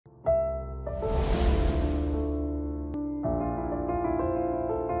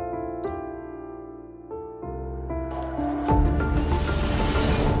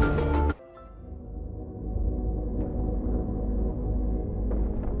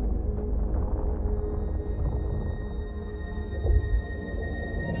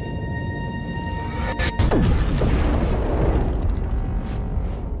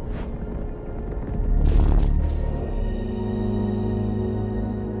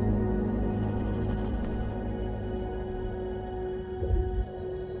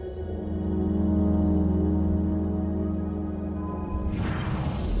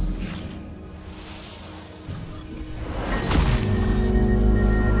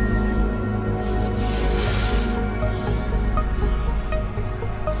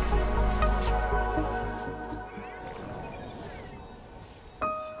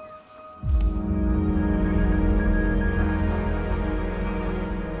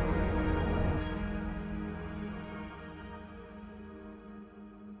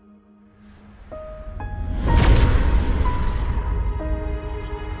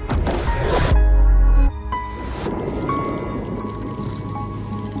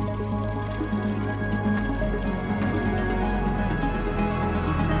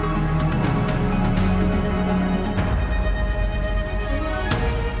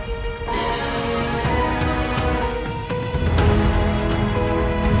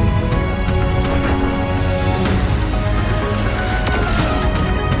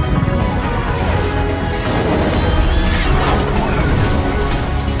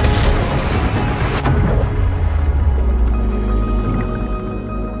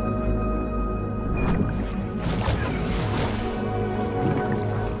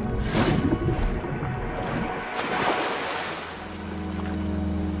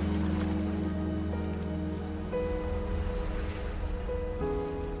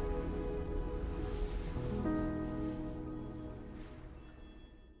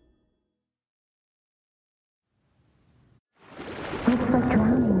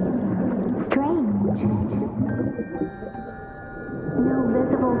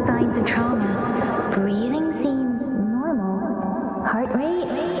visible signs of trauma. Breathing seems normal. Heart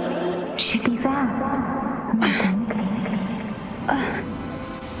rate should be fast.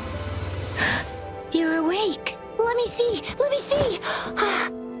 You're awake. Let me see.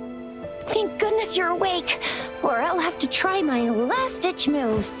 Thank goodness you're awake, or I'll have to try my last-ditch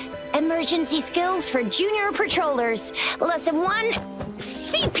move. Emergency skills for junior patrollers. Lesson 1,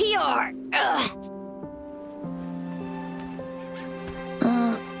 CPR.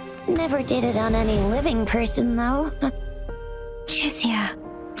 Never did it on any living person, though. Jusia.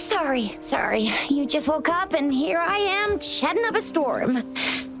 Sorry. You just woke up, and here I am, chatting up a storm.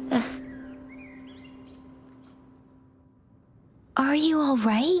 Are you all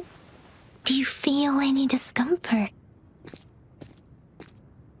right? Do you feel any discomfort?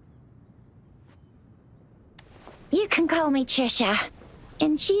 You can call me Trisha,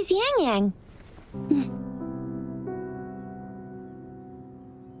 and she's Yang Yang.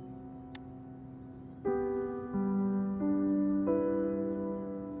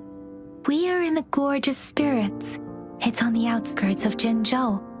 We are in the Gorgeous Spirits. It's on the outskirts of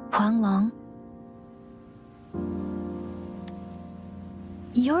Jinzhou, Huanglong.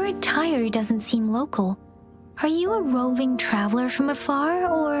 Your attire doesn't seem local. Are you a roving traveler from afar,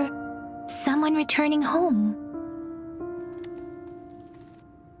 or someone returning home?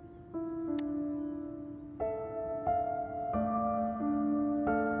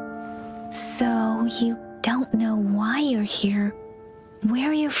 So, you don't know why you're here,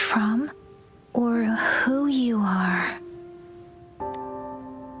 where you're from, or who you are.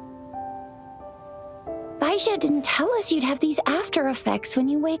 Baisha didn't tell us you'd have these after effects when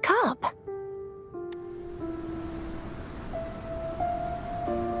you wake up.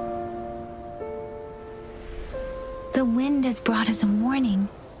 The wind has brought us a warning.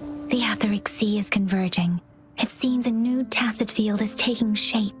 The etheric sea is converging. It seems a new tacit field is taking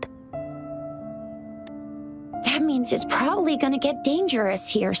shape. That means it's probably gonna get dangerous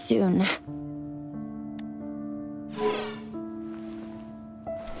here soon.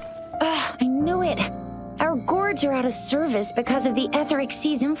 I knew it. Our gourds are out of service because of the etheric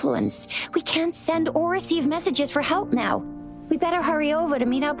sea's influence. We can't send or receive messages for help now. We better hurry over to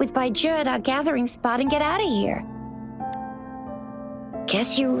meet up with Baiju at our gathering spot and get out of here.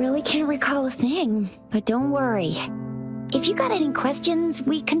 Guess you really can't recall a thing, but don't worry. If you got any questions,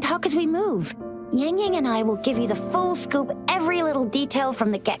 we can talk as we move. Yang Yang and I will give you the full scoop, every little detail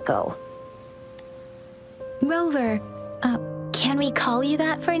from the get-go. Rover, can we call you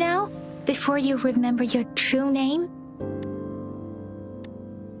that for now? Before you remember your true name?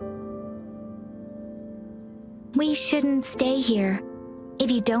 We shouldn't stay here.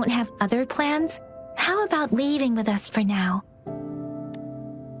 If you don't have other plans, how about leaving with us for now?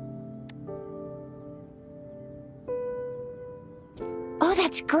 Oh,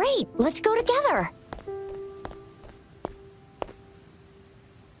 that's great! Let's go together!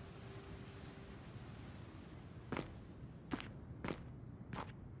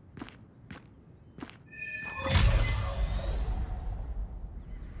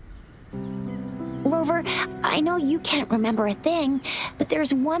 Rover, I know you can't remember a thing, but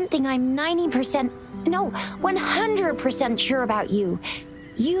there's one thing I'm 100% sure about you.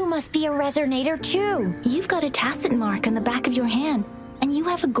 You must be a Resonator too. You've got a tacit mark on the back of your hand, and you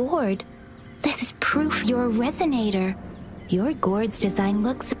have a gourd. This is proof you're a Resonator. Your gourd's design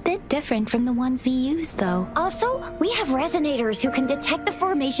looks a bit different from the ones we use, though. Also, we have Resonators who can detect the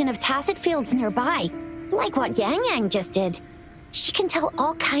formation of tacit fields nearby, like what Yang Yang just did. She can tell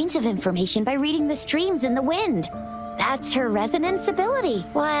all kinds of information by reading the streams in the wind. That's her resonance ability,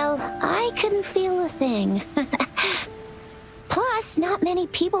 while I couldn't feel a thing. Plus, not many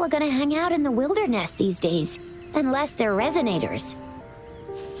people are gonna hang out in the wilderness these days, unless they're Resonators.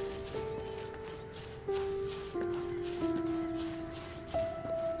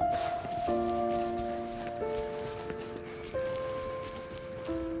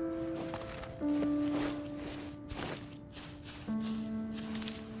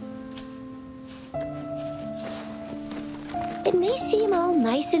 It may seem all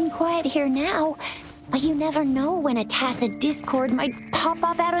nice and quiet here now, but you never know when a tacit discord might pop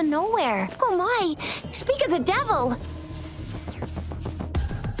up out of nowhere. Oh my! Speak of the devil!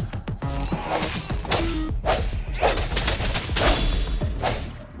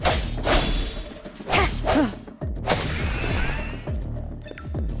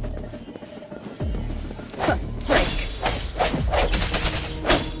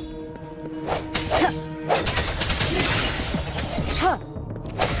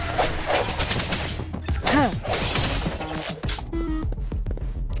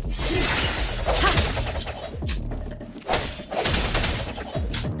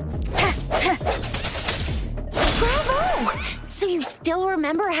 still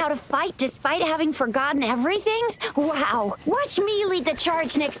remember how to fight despite having forgotten everything? Wow. Watch me lead the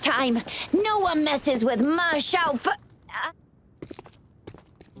charge next time. No one messes with my Xiao.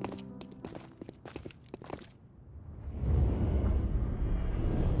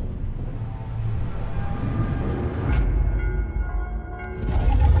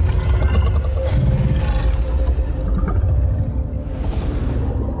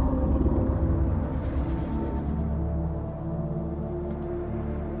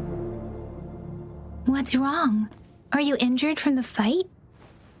 What's wrong? Are you injured from the fight?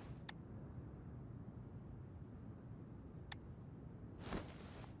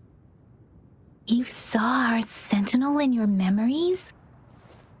 You saw our sentinel in your memories?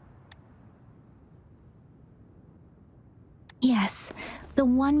 Yes, the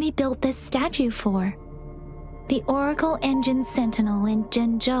one we built this statue for. The Oracle Engine Sentinel in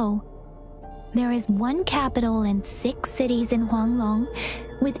Zhenzhou. There is one capital and 6 cities in Huanglong,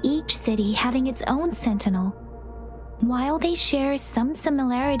 with each city having its own sentinel. While they share some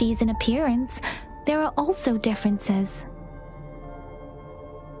similarities in appearance, there are also differences.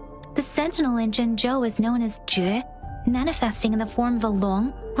 The sentinel in Zhenzhou is known as Jue, manifesting in the form of a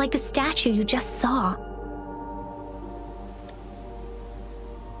long, like the statue you just saw.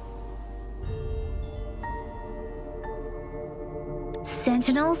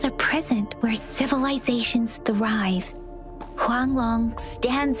 Sentinels are present where civilizations thrive. Huanglong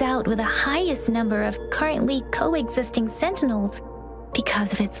stands out with the highest number of currently coexisting sentinels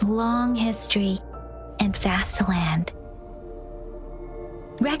because of its long history and vast land.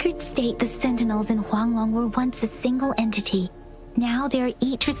 Records state the sentinels in Huanglong were once a single entity. Now they are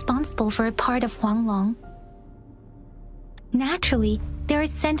each responsible for a part of Huanglong. Naturally, there are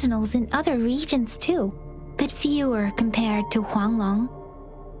sentinels in other regions too, but fewer compared to Huanglong.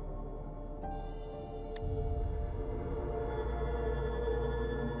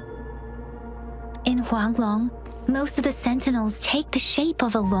 In Huanglong, most of the sentinels take the shape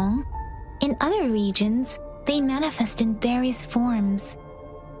of a long. In other regions, they manifest in various forms.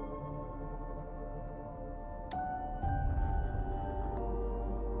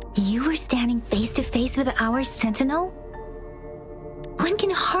 You were standing face to face with our sentinel? One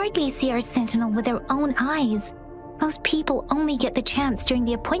can hardly see our sentinel with their own eyes. Most people only get the chance during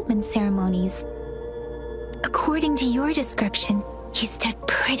the appointment ceremonies. According to your description, you stood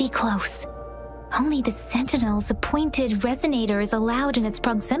pretty close. Only the sentinel's appointed Resonator is allowed in its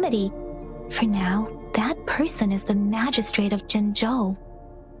proximity. For now, that person is the magistrate of Zhenzhou.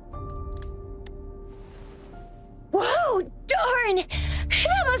 Whoa, darn!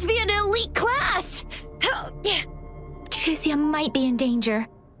 That must be an elite class! Chixia might be in danger.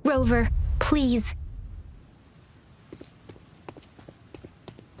 Rover, please.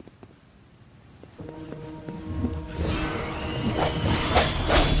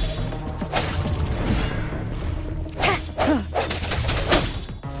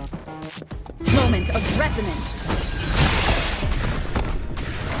 Moment of resonance.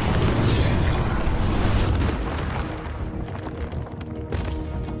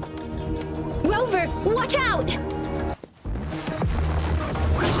 Rover, watch out!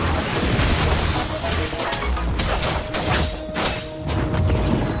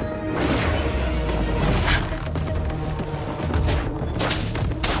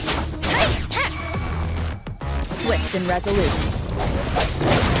 Swift and resolute.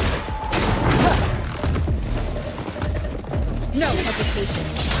 No hesitation.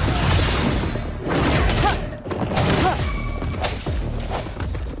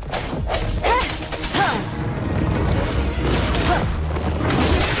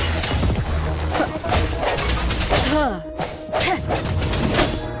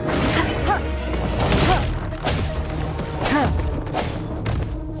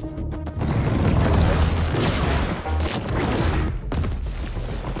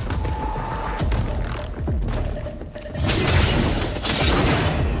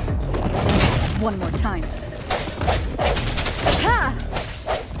 One more time. Ha!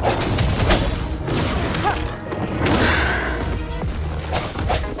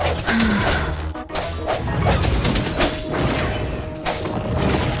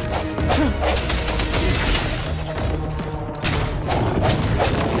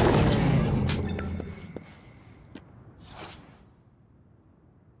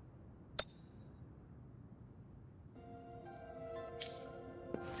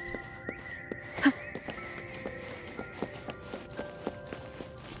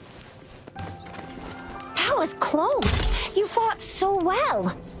 That was close. You fought so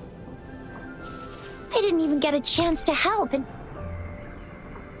well. I didn't even get a chance to help, and...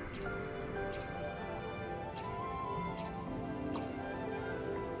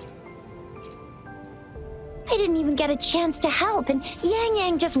 I didn't even get a chance to help, and Yang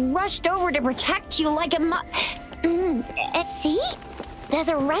Yang just rushed over to protect you like a see? There's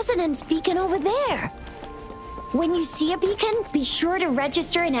a resonance beacon over there. When you see a beacon, be sure to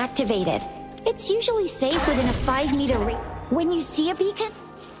register and activate it. It's usually safe within a 5-meter range. When you see a beacon,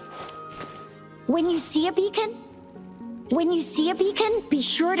 be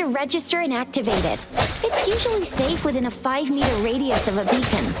sure to register and activate it. It's usually safe within a 5-meter radius of a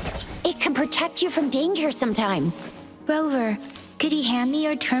beacon. It can protect you from danger sometimes. Rover, could you hand me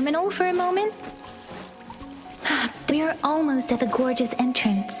your terminal for a moment? We're almost at the gorge's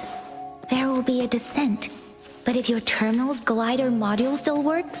entrance. There will be a descent, but if your terminal's glider module still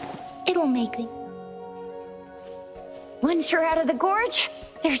works, it'll make the... Once you're out of the gorge,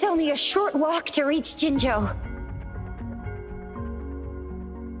 there's only a short walk to reach Jinzhou.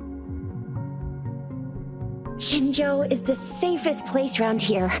 Jinzhou is the safest place around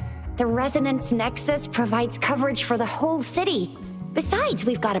here. The Resonance Nexus provides coverage for the whole city. Besides,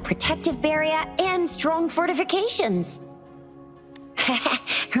 we've got a protective barrier and strong fortifications.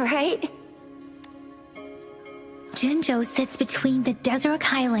 Right? Jinzhou sits between the Desert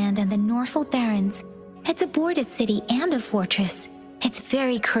Highland and the Northful Barrens. It's a border city and a fortress. It's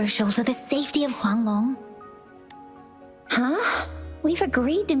very crucial to the safety of Huanglong. Huh? We've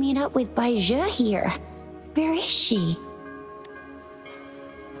agreed to meet up with Bai Zhe here. Where is she?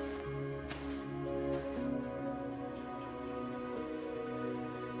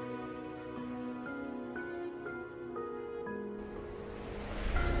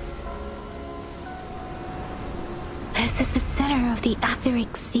 This is the center of the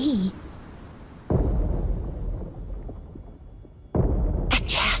Etheric Sea. A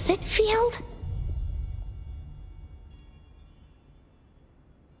tacit field?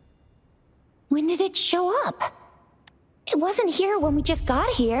 When did it show up? It wasn't here when we just got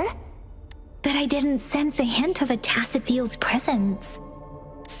here. But I didn't sense a hint of a tacit field's presence.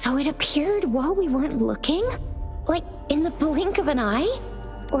 So it appeared while we weren't looking? Like in the blink of an eye?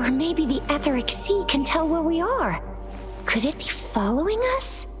 Or maybe the Etheric Sea can tell where we are. Could it be following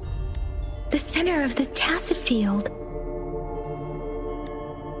us? The center of the tacit field.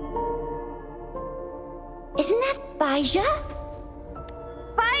 Isn't that Bai Zhe?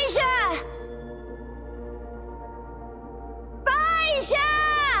 Bai Zhe! Bai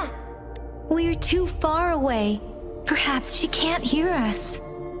Zhe! We're too far away. Perhaps she can't hear us.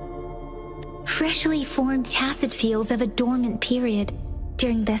 Freshly formed tacit fields have a dormant period.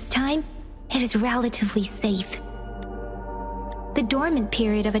 During this time, it is relatively safe. The dormant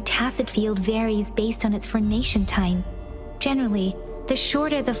period of a tacit field varies based on its formation time. Generally, the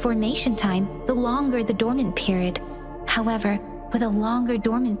shorter the formation time, the longer the dormant period. However, with a longer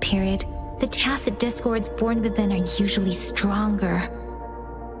dormant period, the tacit discords born within are usually stronger.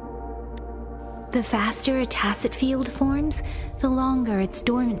 The faster a tacit field forms, the longer its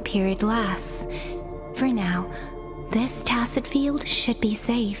dormant period lasts. For now, this tacit field should be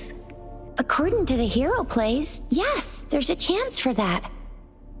safe. According to the hero plays, yes, there's a chance for that.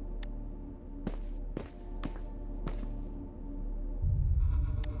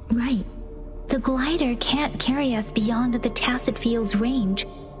 Right. The glider can't carry us beyond the tacit field's range.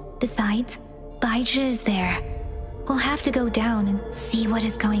 Besides, Bai Zhe is there. We'll have to go down and see what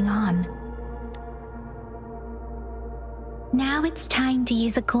is going on. Now it's time to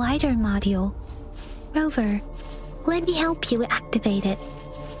use a glider module. Rover, let me help you activate it.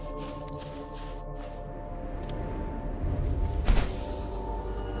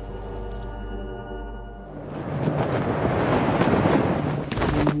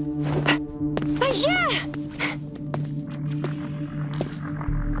 Bai Zhe!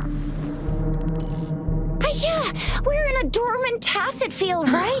 Bai Zhe! We're in a dormant tacit field,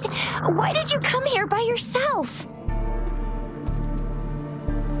 right? Why did you come here by yourself?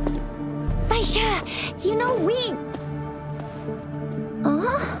 Bai Zhe, you know we...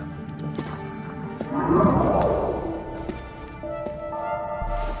 Huh?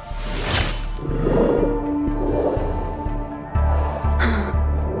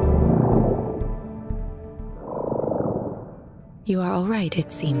 You are all right,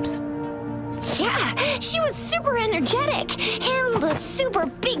 it seems. Yeah, she was super energetic. Handled a super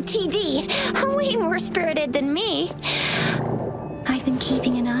big TD. Way more spirited than me. I've been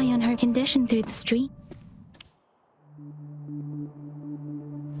keeping an eye on her condition through the street.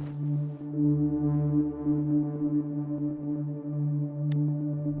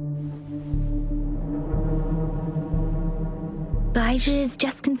 Bai Zhe is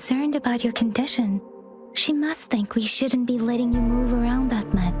just concerned about your condition. She must think we shouldn't be letting you move around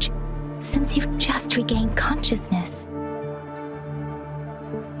that much, since you've just regained consciousness.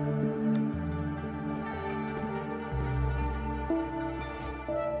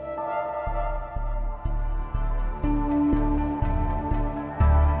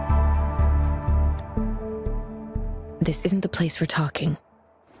 This isn't the place for talking.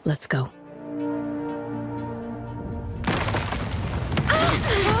 Let's go.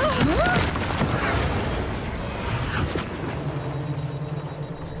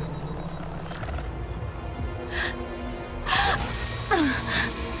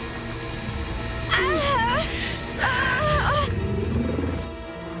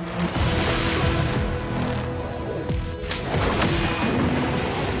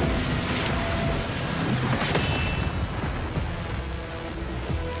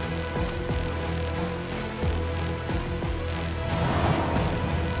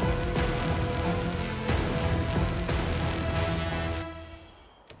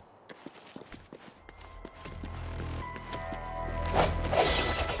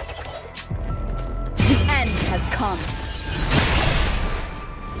 Has come.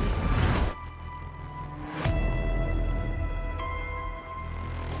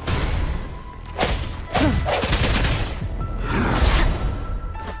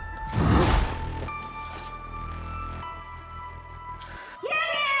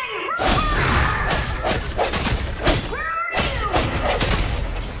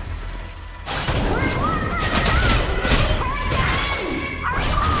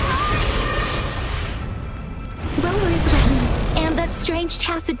 Strange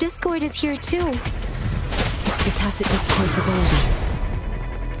tacit discord is here too. It's the tacit discord's ability.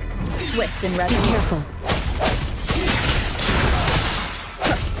 Swift and Be resolute. careful.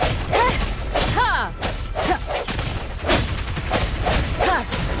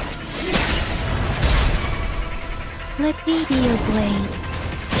 Let me be your blade.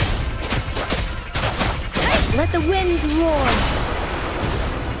 Let the winds roar.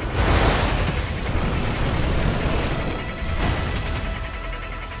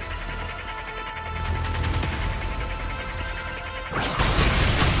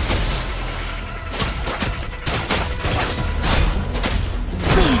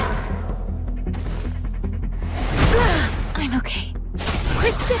 I'm okay.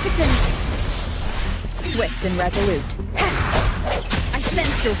 Precipitant! Swift and resolute. I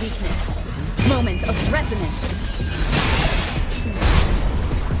sense your weakness. Moment of resonance.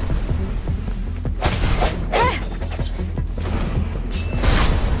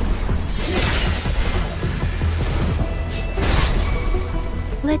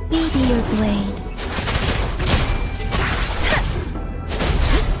 Let me be your blade.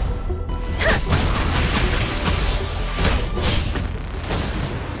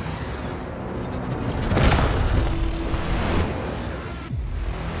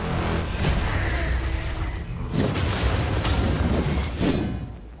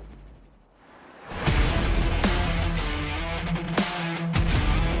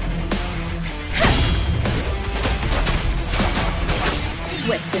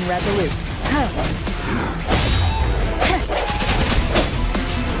 Swift and resolute.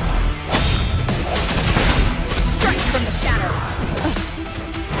 Strike from the shadows.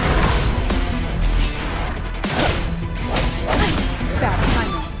 Bad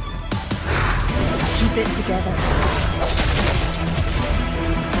timing. Keep it together.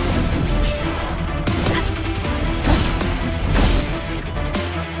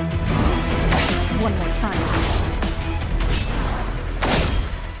 One more time.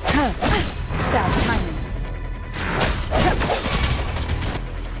 Bad timing.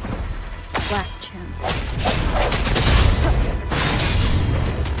 Last chance.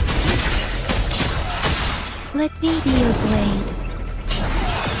 Let me be your blade.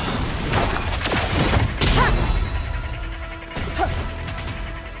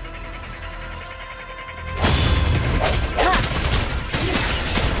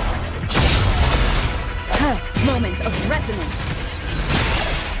 Moment of resonance.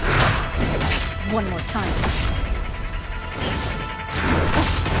 One more time.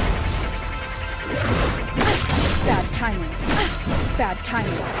 Bad timing. Bad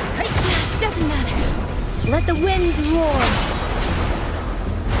timing. Doesn't matter. Let the winds roar.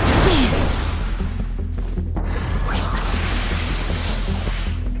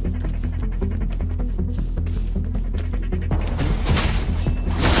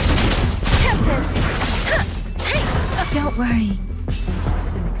 Don't worry.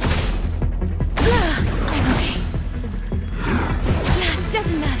 I'm okay.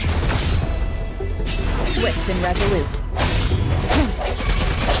 Doesn't matter. Swift and resolute.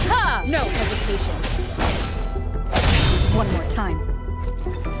 Ha! No hesitation. One more time.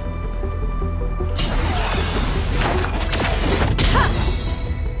 Ha!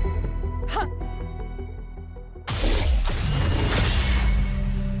 Ha!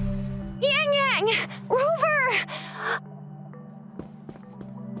 Yang! Rover!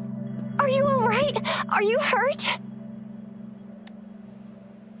 Are you all right? Are you hurt?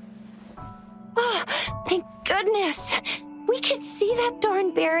 goodness! We could see that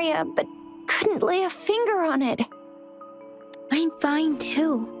darn barrier, but couldn't lay a finger on it. I'm fine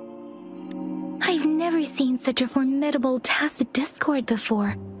too. I've never seen such a formidable tacit discord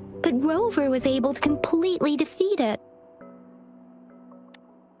before, but Rover was able to completely defeat it.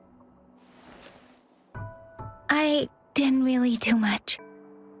 I didn't really do much.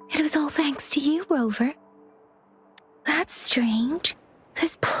 It was all thanks to you, Rover. That's strange.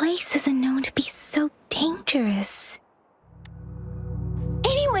 This place isn't known to be so dangerous.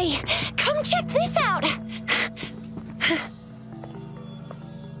 Anyway, come check this out!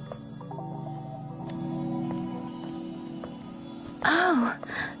 Oh,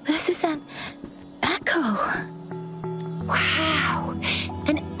 this is an echo. Wow,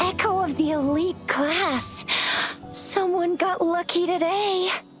 an echo of the elite class. Someone got lucky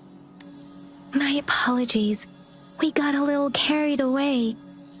today. My apologies. We got a little carried away.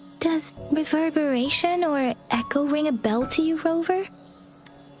 Does reverberation or echo ring a bell to you, Rover?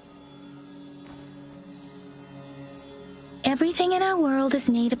 Everything in our world is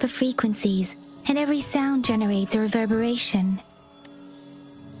made up of frequencies, and every sound generates a reverberation.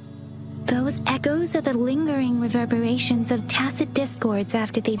 Those echoes are the lingering reverberations of tacit discords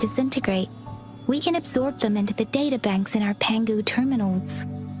after they disintegrate. We can absorb them into the databanks in our Pangu terminals.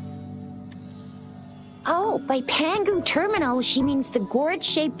 Oh, by Pangu terminal, she means the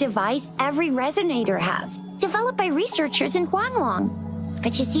gourd-shaped device every resonator has, developed by researchers in Huanglong.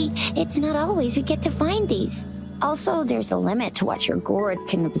 But you see, it's not always we get to find these. Also, there's a limit to what your gourd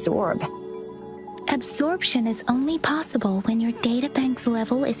can absorb. Absorption is only possible when your databank's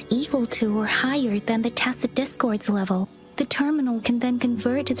level is equal to or higher than the tacit discord's level. The terminal can then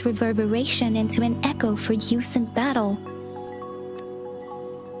convert its reverberation into an echo for use in battle.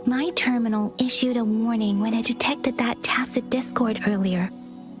 My terminal issued a warning when it detected that tacit discord earlier.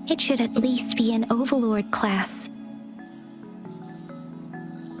 It should at least be an Overlord class.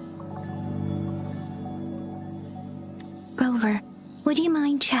 Rover, would you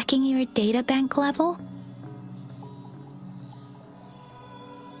mind checking your databank level?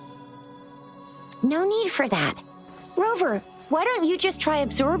 No need for that. Rover, why don't you just try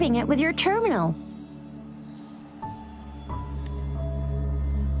absorbing it with your terminal?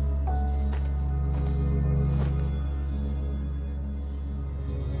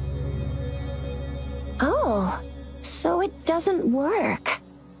 Oh, so it doesn't work.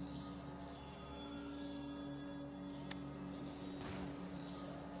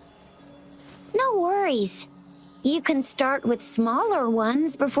 No worries. You can start with smaller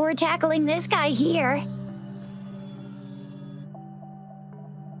ones before tackling this guy here.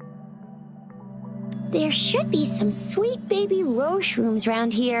 There should be some sweet baby Roche rooms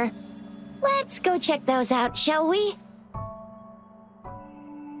around here. Let's go check those out, shall we?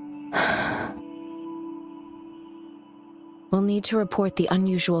 We'll need to report the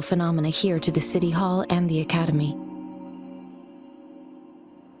unusual phenomena here to the City Hall and the Academy.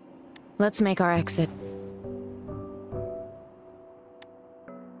 Let's make our exit.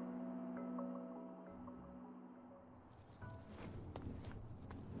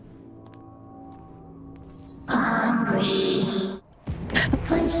 Hungry.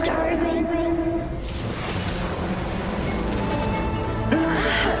 I'm starving.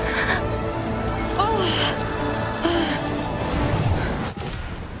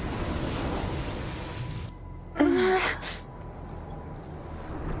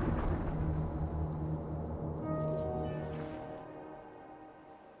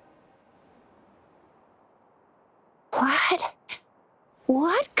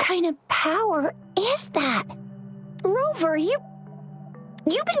 What kind of power is that? Rover, you've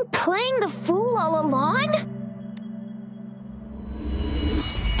been playing the fool all along?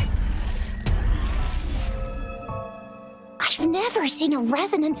 I've never seen a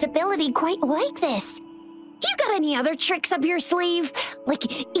resonance ability quite like this. You got any other tricks up your sleeve? Like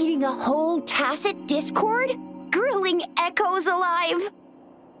eating a whole tacit discord? Grilling echoes alive?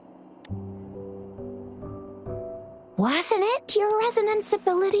 Wasn't it your resonance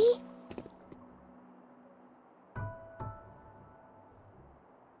ability?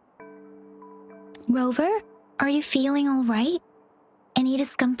 Rover, are you feeling all right? Any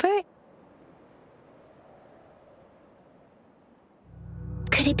discomfort?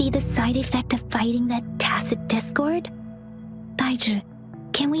 Could it be the side effect of fighting that tacit discord? Daiju,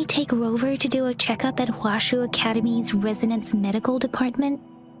 can we take Rover to do a checkup at Huashu Academy's Resonance Medical Department?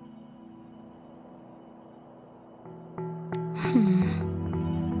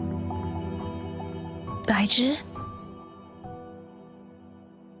 Daiju?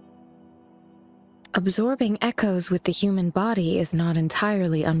 Absorbing echoes with the human body is not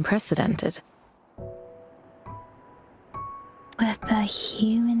entirely unprecedented. a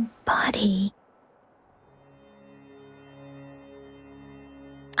human body.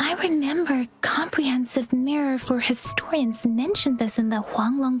 I remember Comprehensive Mirror for Historians mentioned this in the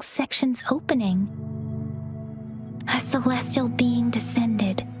Huanglong section's opening. A celestial being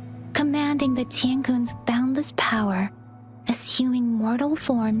descended, commanding the Tiangun's boundless power. Assuming mortal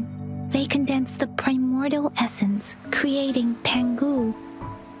form, they condensed the primordial essence, creating Pangu.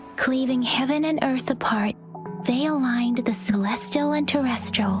 Cleaving heaven and earth apart, they aligned the celestial and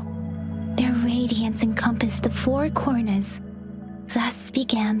terrestrial. Their radiance encompassed the four corners. Thus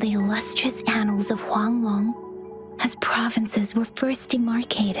began the illustrious annals of Huanglong, as provinces were first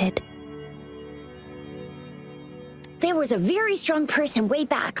demarcated. There was a very strong person way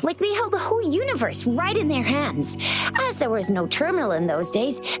back, like they held the whole universe right in their hands. As there was no terminal in those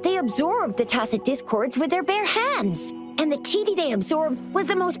days, they absorbed the tacit discords with their bare hands. And the TD they absorbed was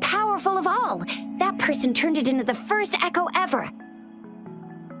the most powerful of all. That person turned it into the first echo ever.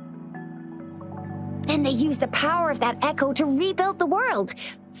 And they used the power of that echo to rebuild the world,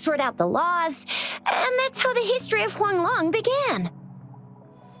 sort out the laws, and that's how the history of Huanglong began.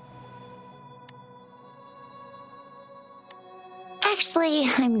 Actually,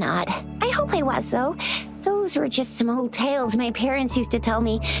 I'm not. I hope I was, though. Those were just some old tales my parents used to tell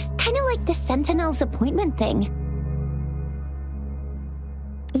me, kind of like the Sentinel's appointment thing.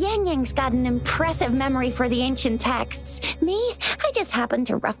 Yang Yang's got an impressive memory for the ancient texts. Me, I just happen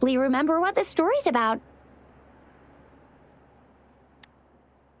to roughly remember what the story's about.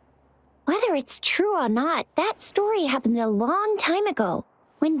 Whether it's true or not, that story happened a long time ago,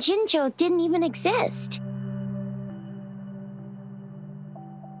 when Jinzhou didn't even exist.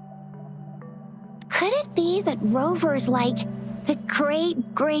 Could it be that Rover's like the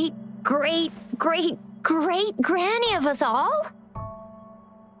great-great-great-great-great-granny of us all?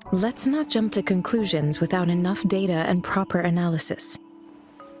 Let's not jump to conclusions without enough data and proper analysis.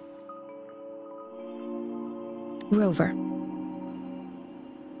 Rover.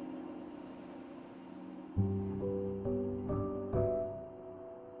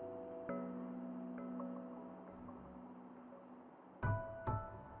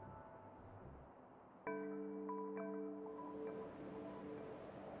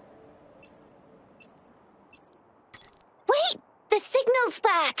 Wait! The signal's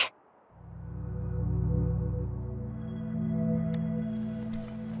back!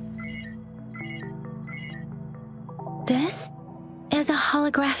 This is a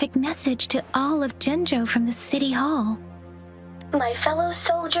holographic message to all of Jinzhou from the City Hall. My fellow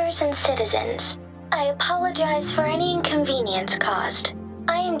soldiers and citizens, I apologize for any inconvenience caused.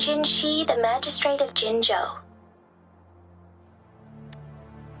 I am Jin Shi, the Magistrate of Jinzhou.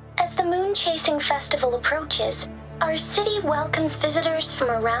 As the Moon-Chasing Festival approaches, our city welcomes visitors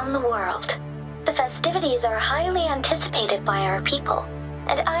from around the world. The festivities are highly anticipated by our people,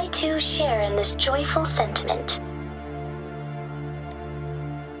 and I too share in this joyful sentiment.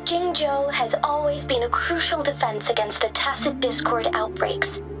 Jinzhou has always been a crucial defense against the tacit discord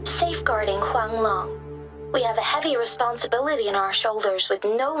outbreaks, safeguarding Huanglong. We have a heavy responsibility on our shoulders with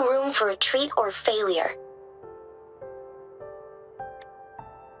no room for retreat or failure.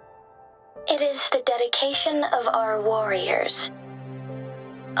 It is the dedication of our warriors,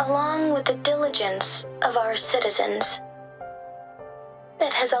 along with the diligence of our citizens,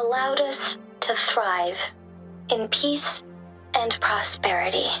 that has allowed us to thrive in peace and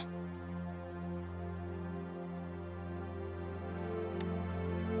prosperity.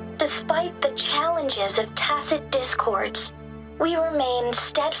 Despite the challenges of tacit discords, we remain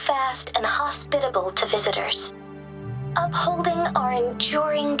steadfast and hospitable to visitors, upholding our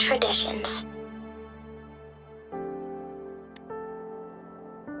enduring traditions.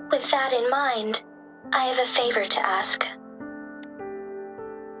 With that in mind, I have a favor to ask.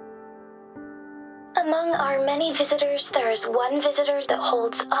 Among our many visitors, there is one visitor that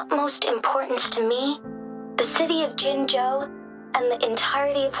holds utmost importance to me, the city of Jinzhou, and the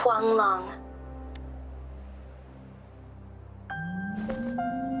entirety of Huanglong.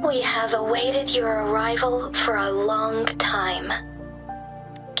 We have awaited your arrival for a long time.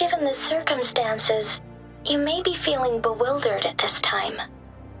 Given the circumstances, you may be feeling bewildered at this time.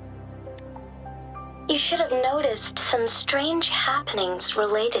 You should have noticed some strange happenings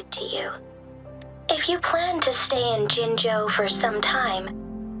related to you. If you plan to stay in Jinzhou for some time,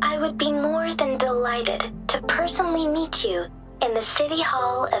 I would be more than delighted to personally meet you in the City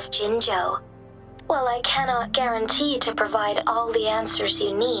Hall of Jinzhou. While I cannot guarantee to provide all the answers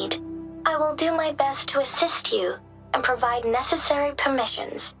you need, I will do my best to assist you and provide necessary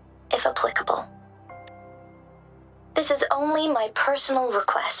permissions, if applicable. This is only my personal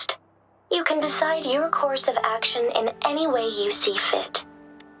request. You can decide your course of action in any way you see fit.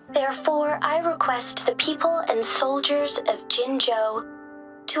 Therefore, I request the people and soldiers of Jinzhou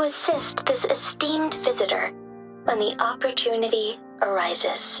to assist this esteemed visitor when the opportunity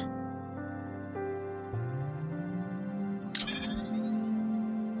arises.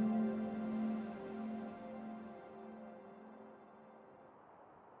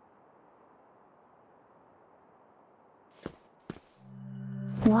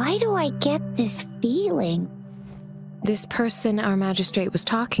 Why do I get this feeling? This person our magistrate was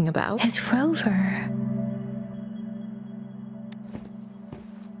talking about Is Rover.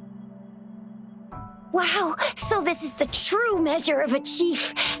 Wow, so this is the true measure of a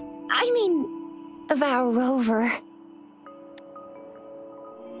chief. I mean, of our Rover.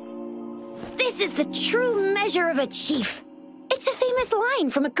 This is the true measure of a chief. It's a famous line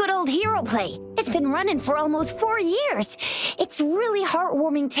from a good old hero play. It's been running for almost 4 years. It's a really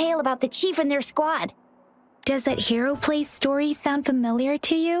heartwarming tale about the chief and their squad. Does that hero play story sound familiar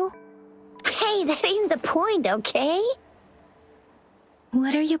to you? Hey, that ain't the point, okay?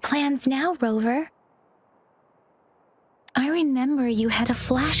 What are your plans now, Rover? I remember you had a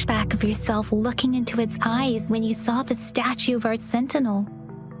flashback of yourself looking into its eyes when you saw the statue of our sentinel.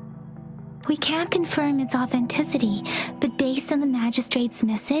 We can't confirm its authenticity, but based on the magistrate's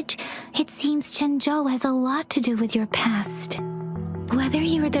message, it seems Jinzhou has a lot to do with your past. Whether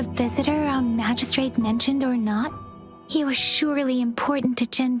you were the visitor our magistrate mentioned or not, you are surely important to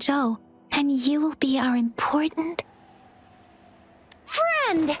Jinzhou, and you will be our important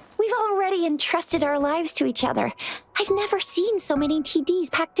friend! We've already entrusted our lives to each other. I've never seen so many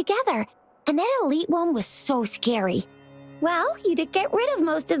TDs packed together, and that elite one was so scary. Well, you did get rid of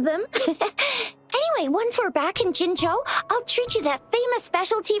most of them. Anyway, once we're back in Jinzhou, I'll treat you that famous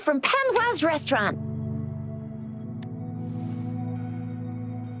specialty from Panhua's restaurant.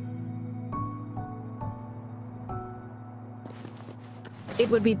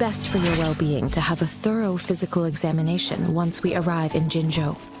 It would be best for your well-being to have a thorough physical examination once we arrive in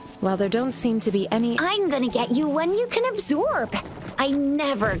Jinzhou. While there don't seem to be any... I'm gonna get you one you can absorb. I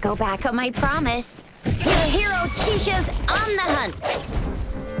never go back on my promise. Your hero Chisha's on the hunt.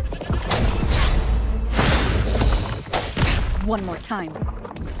 One more time.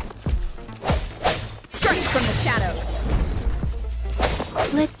 Strike from the shadows.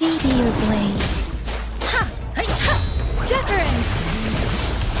 Let me be your blade. Ha! Hey, ha! Deference!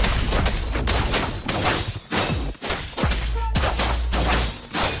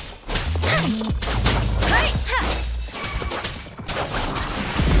 Hey, ha!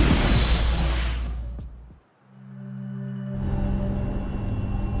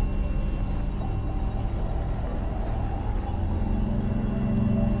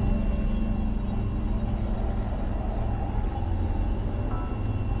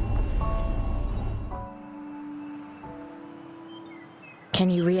 Can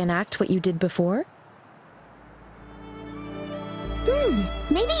you reenact what you did before?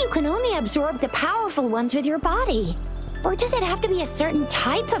 Maybe you can only absorb the powerful ones with your body. Or does it have to be a certain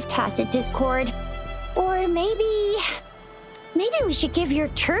type of tacit discord? Or maybe we should give your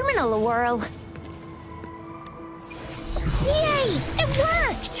terminal a whirl. Yay! It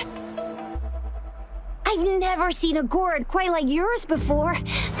worked! I've never seen a gourd quite like yours before,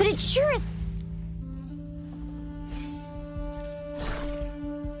 but it sure is...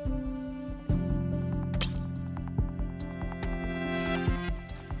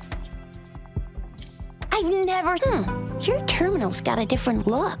 I've never... Your terminal's got a different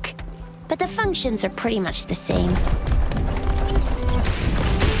look, but the functions are pretty much the same.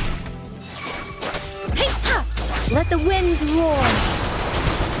 Hey, ha! Let the winds roar.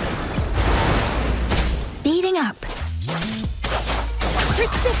 Speeding up.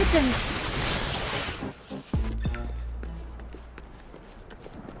 Precipitant.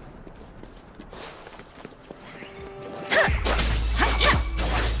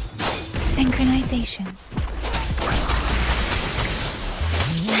 Synchronization.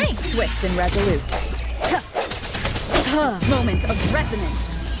 Hey, swift and resolute. Moment of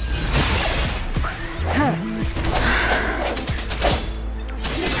resonance.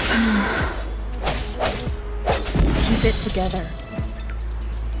 Keep it together.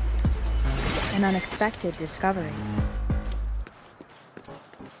 An unexpected discovery.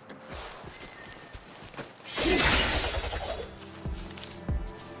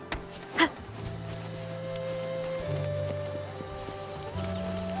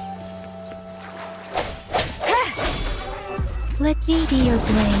 Let me be your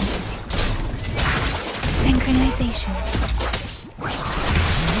blade. Synchronization.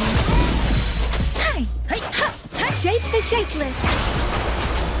 Hey, hey, ha, hey. Shape the shapeless.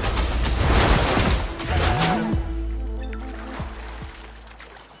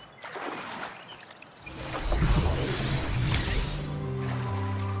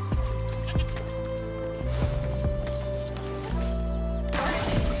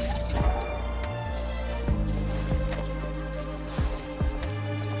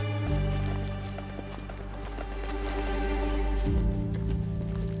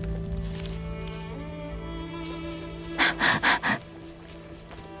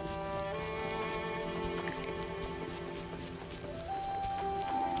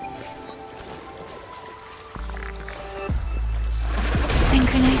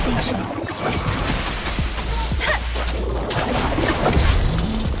 synchronization.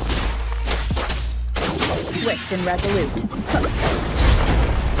 Swift and resolute.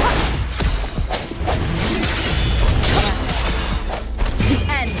 The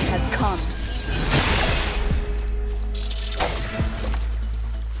end has come.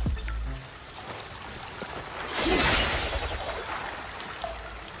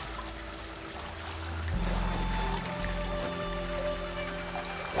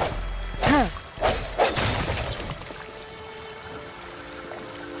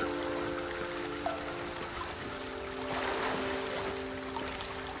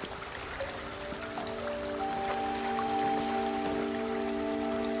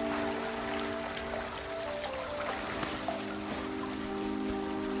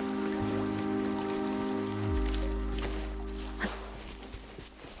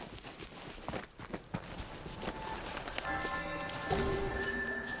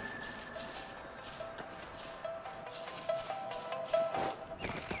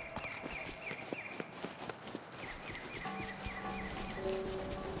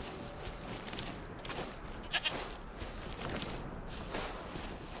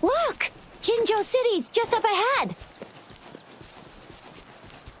 Look! Jinzhou City's just up ahead!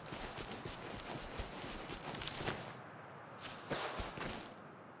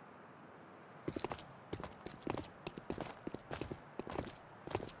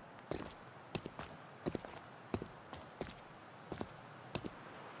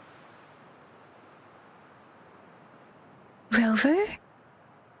 Rover?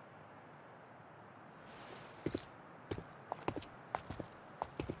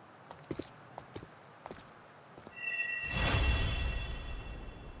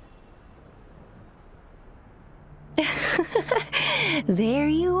 There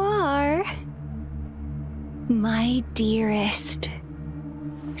you are. My dearest.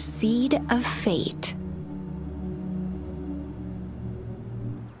 Seed of fate.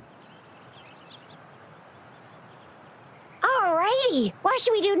 Alrighty, what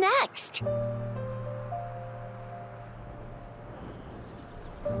should we do next?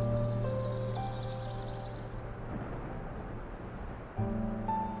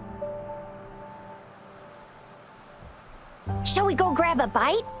 Shall we go grab a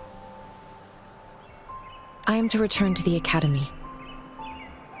bite? I am to return to the academy.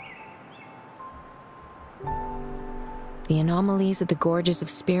 The anomalies of the gorges of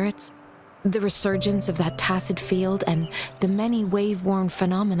spirits, the resurgence of that tacit field, and the many wave-worn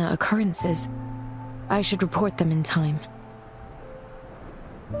phenomena occurrences. I should report them in time.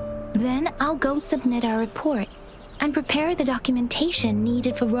 Then I'll go submit our report and prepare the documentation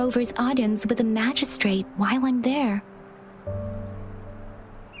needed for Rover's audience with the magistrate while I'm there.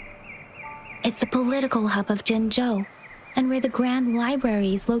 It's the political hub of Jinzhou, and where the Grand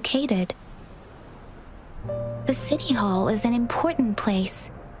Library is located. The City Hall is an important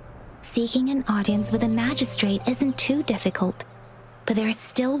place. Seeking an audience with a magistrate isn't too difficult, but there are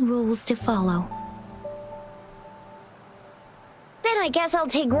still rules to follow. Then I guess I'll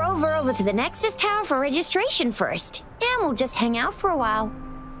take Rover over to the Nexus Tower for registration first, and we'll just hang out for a while.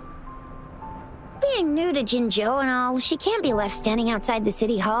 Being new to Jinzhou and all, she can't be left standing outside the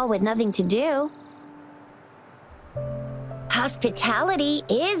City Hall with nothing to do. Hospitality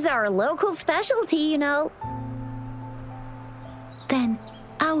is our local specialty, you know. Then,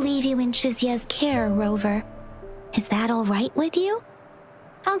 I'll leave you in Shizye's care, Rover. Is that all right with you?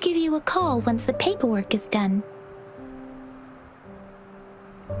 I'll give you a call once the paperwork is done.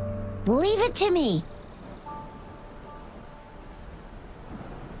 Leave it to me.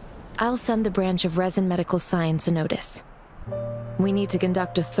 I'll send the branch of Resin Medical Science a notice. We need to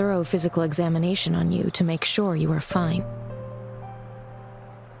conduct a thorough physical examination on you to make sure you are fine.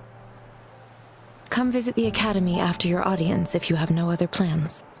 Come visit the academy after your audience if you have no other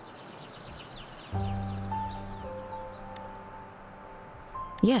plans.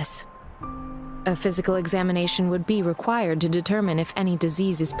 Yes. A physical examination would be required to determine if any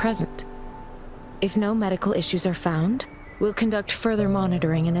disease is present. If no medical issues are found, we'll conduct further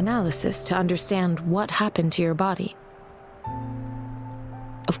monitoring and analysis to understand what happened to your body.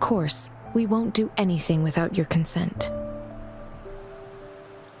 Of course, we won't do anything without your consent.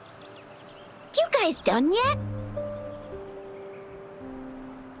 You guys done yet?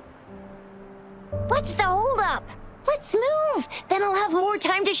 What's the holdup? Let's move! Then I'll have more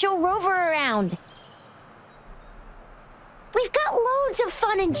time to show Rover around. We've got loads of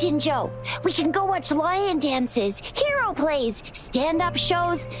fun in Jinzhou. We can go watch lion dances, hero plays, stand-up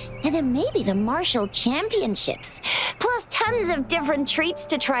shows, and then maybe the martial championships. Plus tons of different treats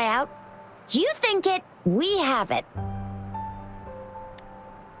to try out. You think it, we have it.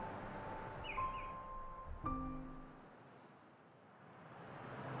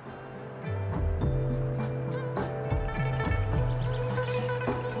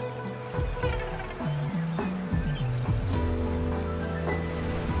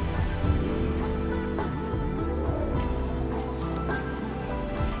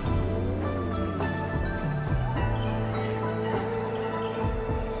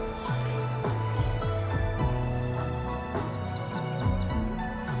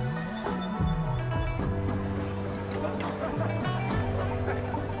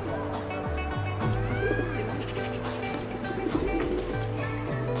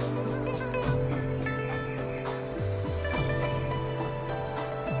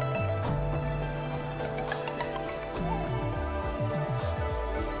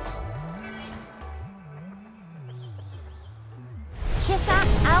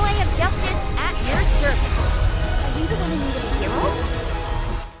 the one in need of a hero?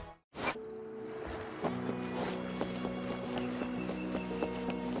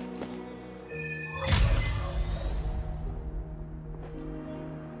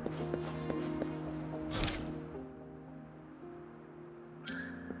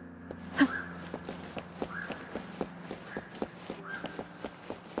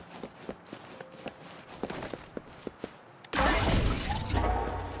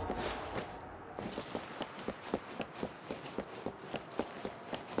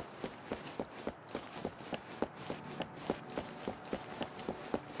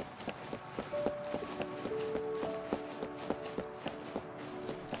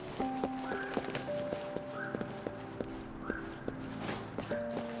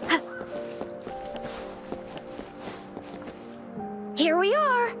 Here we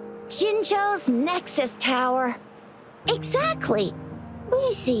are, Jinzhou's Nexus Tower. Exactly. Let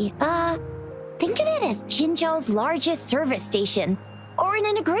me see, think of it as Jinzhou's largest service station, or an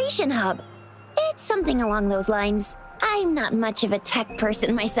integration hub. It's something along those lines. I'm not much of a tech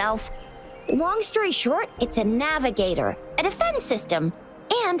person myself. Long story short, it's a navigator, a defense system,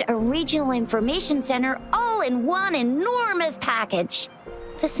 and a regional information center all in one enormous package.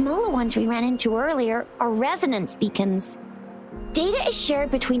 The smaller ones we ran into earlier are resonance beacons. Data is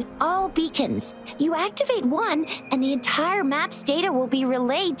shared between all beacons. You activate one, and the entire map's data will be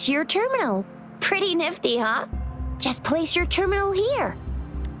relayed to your terminal. Pretty nifty, huh? Just place your terminal here.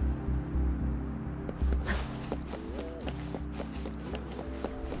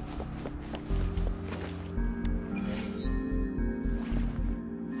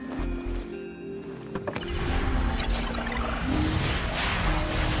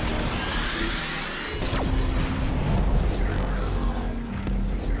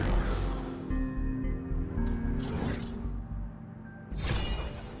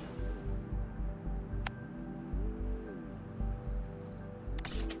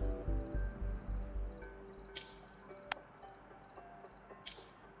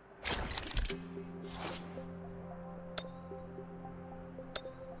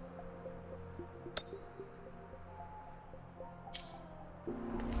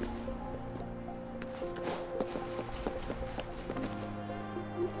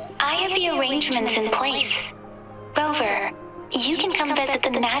 I have the arrangements in place. Rover, you can come visit the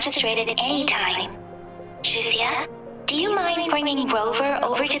magistrate at any time. Jizia, do you mind bringing Rover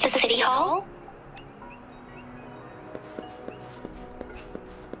over to the city hall?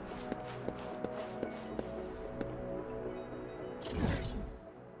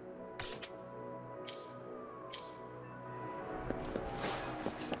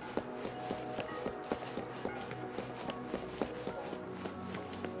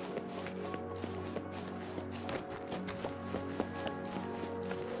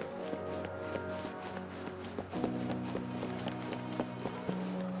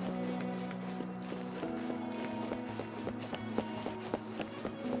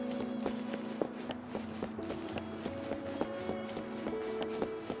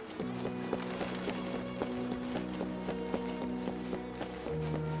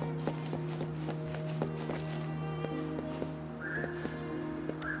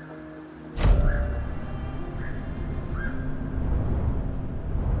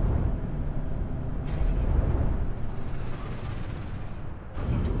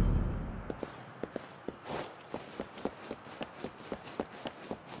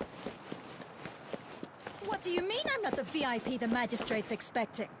 What do you mean I'm not the VIP the magistrate's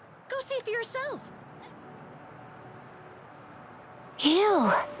expecting? Go see for yourself.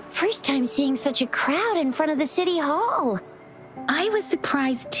 Ew, first time seeing such a crowd in front of the city hall. I was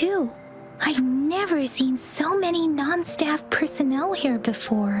surprised too. I've never seen so many non-staff personnel here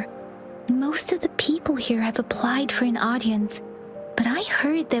before. Most of the people here have applied for an audience, but I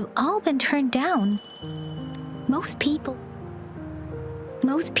heard they've all been turned down. Most people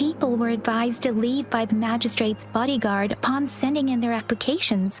were advised to leave by the magistrate's bodyguard upon sending in their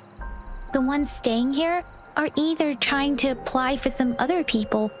applications. The ones staying here are either trying to apply for some other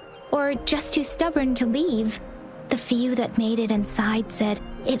people or just too stubborn to leave. The few that made it inside said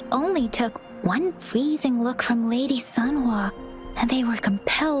it only took one freezing look from Lady Sanhua, and they were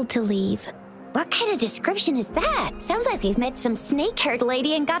compelled to leave. What kind of description is that? Sounds like they've met some snake-haired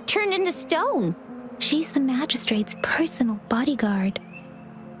lady and got turned into stone. She's the magistrate's personal bodyguard.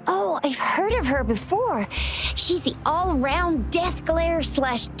 Oh, I've heard of her before. She's the all-round Death Glare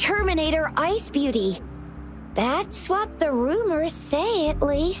 / Terminator Ice Beauty. That's what the rumors say, at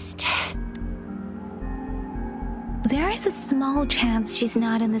least. There is a small chance she's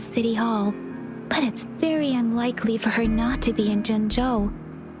not in the city hall, but it's very unlikely for her not to be in Jinzhou.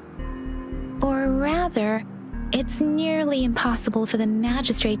 Or rather, it's nearly impossible for the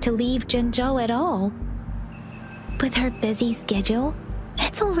magistrate to leave Jinzhou at all. With her busy schedule,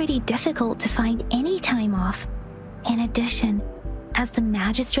 it's already difficult to find any time off. In addition, as the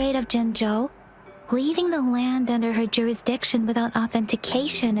magistrate of Jinzhou, leaving the land under her jurisdiction without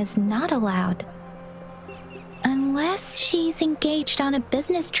authentication is not allowed. Unless she's engaged on a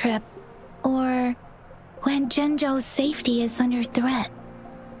business trip, or when Jinzhou's safety is under threat.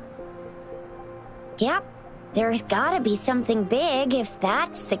 Yep, there's gotta be something big if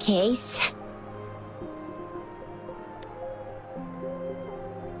that's the case.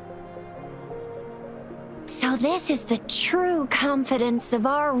 So this is the true confidence of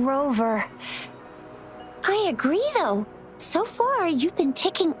our Rover. I agree, though. So far, you've been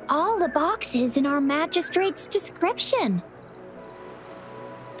ticking all the boxes in our magistrate's description.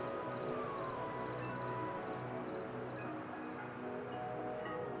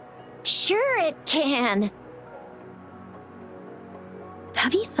 Sure it can.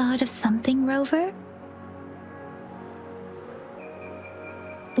 Have you thought of something, Rover?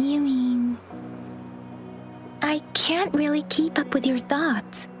 You mean... I can't really keep up with your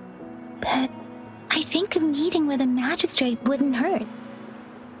thoughts, but I think a meeting with a magistrate wouldn't hurt.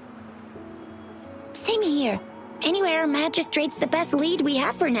 Same here. Anywhere, magistrate's the best lead we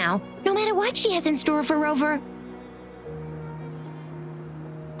have for now, no matter what she has in store for Rover.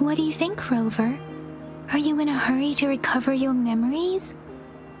 What do you think, Rover? Are you in a hurry to recover your memories?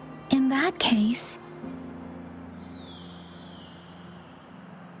 In that case...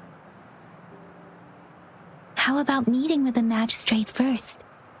 How about meeting with the magistrate first?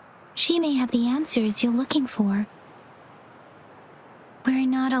 She may have the answers you're looking for. We're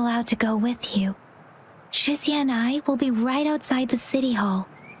not allowed to go with you. Shizia and I will be right outside the city hall.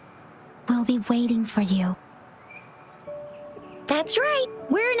 We'll be waiting for you. That's right.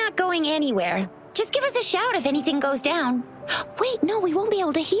 We're not going anywhere. Just give us a shout if anything goes down. Wait, no, we won't be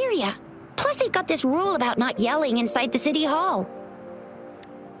able to hear ya. Plus, they've got this rule about not yelling inside the city hall.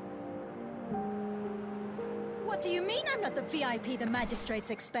 What do you mean I'm not the VIP the magistrate's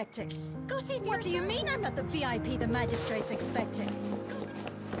expecting? Go see if What do you mean I'm not the VIP the magistrate's expecting?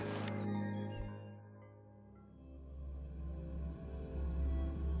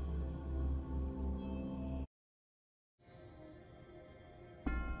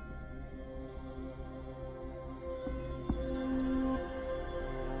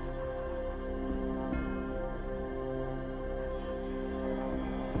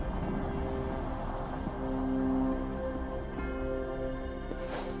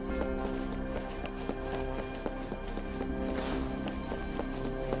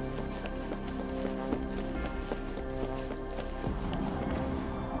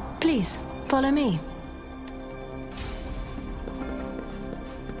 Please, follow me.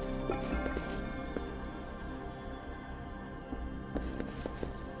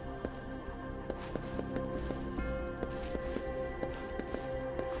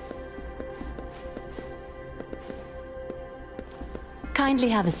 Kindly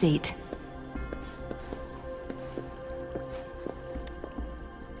have a seat.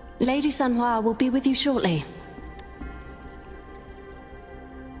 Lady Sanhua will be with you shortly.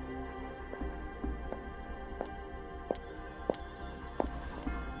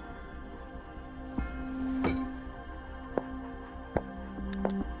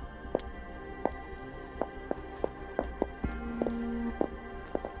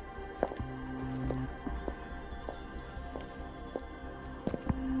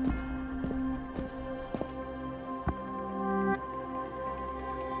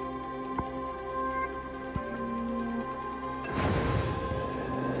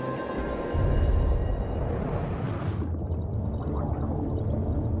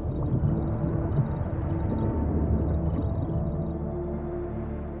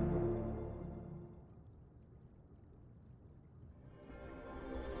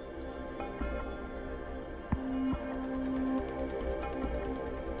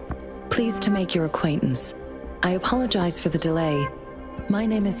 Pleased to make your acquaintance. I apologize for the delay. My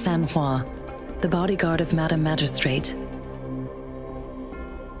name is Sanhua, the bodyguard of Madam Magistrate.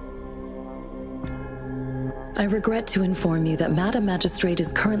 I regret to inform you that Madam Magistrate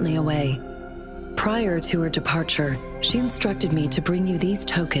is currently away. Prior to her departure, she instructed me to bring you these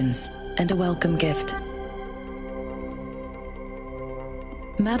tokens and a welcome gift.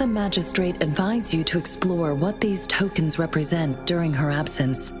 Madam Magistrate advised you to explore what these tokens represent during her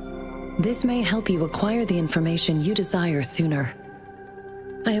absence. This may help you acquire the information you desire sooner.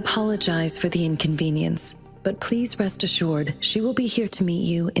 I apologize for the inconvenience, but please rest assured she will be here to meet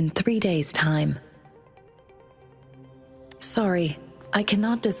you in 3 days' time. Sorry, I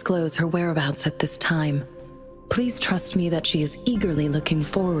cannot disclose her whereabouts at this time. Please trust me that she is eagerly looking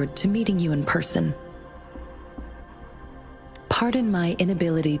forward to meeting you in person. Pardon my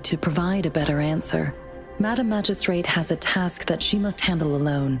inability to provide a better answer. Madam Magistrate has a task that she must handle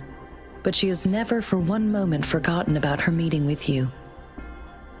alone, but she has never for one moment forgotten about her meeting with you.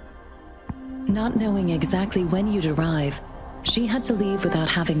 Not knowing exactly when you'd arrive, she had to leave without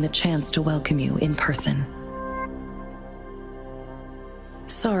having the chance to welcome you in person.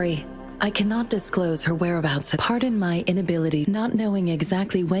 Sorry, I cannot disclose her whereabouts. Pardon my inability, not knowing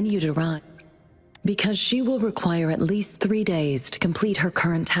exactly when you'd arrive, because she will require at least 3 days to complete her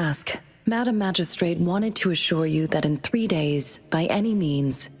current task. Madam Magistrate wanted to assure you that in 3 days, by any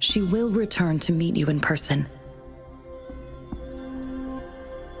means, she will return to meet you in person.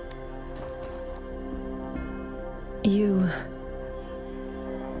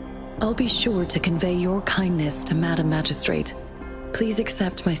 I'll be sure to convey your kindness to Madam Magistrate. Please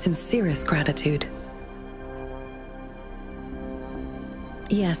accept my sincerest gratitude.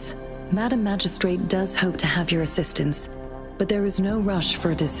 Yes, Madam Magistrate does hope to have your assistance, but there is no rush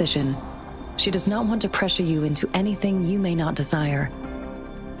for a decision. She does not want to pressure you into anything you may not desire.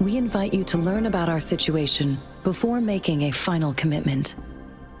 We invite you to learn about our situation before making a final commitment.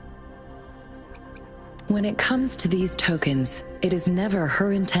 When it comes to these tokens, it is never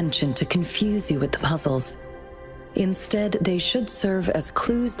her intention to confuse you with the puzzles. Instead, they should serve as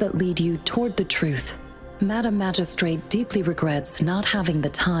clues that lead you toward the truth. Madam Magistrate deeply regrets not having the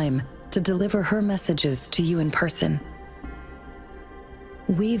time to deliver her messages to you in person.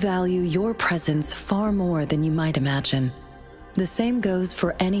 We value your presence far more than you might imagine. The same goes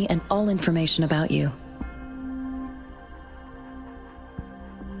for any and all information about you.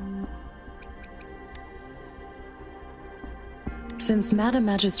 Since Madam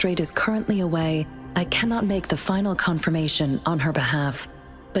Magistrate is currently away, I cannot make the final confirmation on her behalf,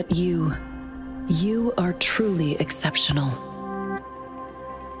 but you are truly exceptional.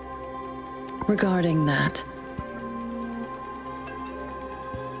 Regarding that,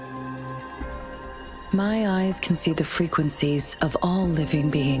 my eyes can see the frequencies of all living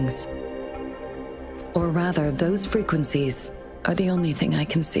beings. Or rather, those frequencies are the only thing I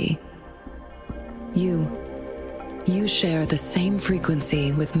can see. You share the same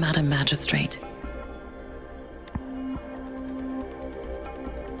frequency with Madam Magistrate.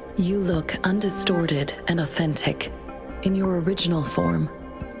 You look undistorted and authentic in your original form.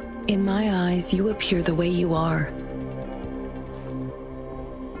 In my eyes, you appear the way you are.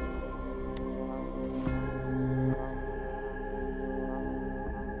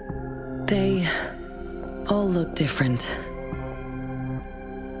 They all look different.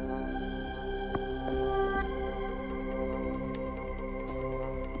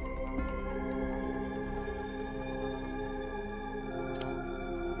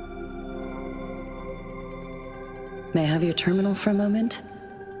 May I have your terminal for a moment?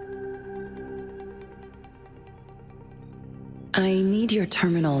 I need your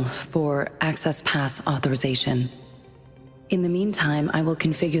terminal for access pass authorization. In the meantime, I will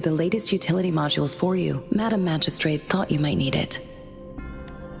configure the latest utility modules for you. Madam Magistrate thought you might need it.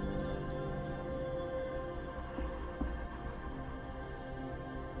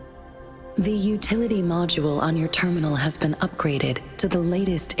 The utility module on your terminal has been upgraded to the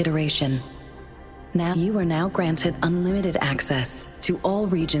latest iteration. Now you are now granted unlimited access to all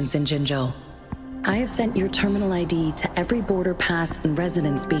regions in Jinzhou. I have sent your terminal ID to every border pass and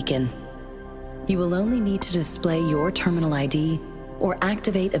residence beacon. You will only need to display your terminal ID or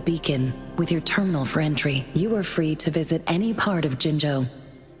activate a beacon with your terminal for entry. You are free to visit any part of Jinzhou.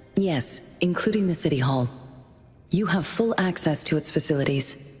 Yes, including the City Hall. You have full access to its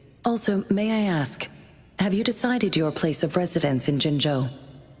facilities. Also, may I ask, have you decided your place of residence in Jinzhou?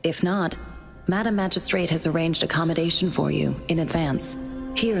 If not, Madam Magistrate has arranged accommodation for you in advance,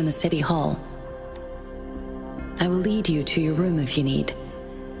 here in the City Hall. I will lead you to your room if you need.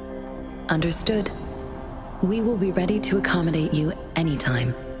 Understood. We will be ready to accommodate you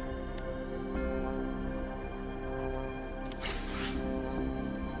anytime.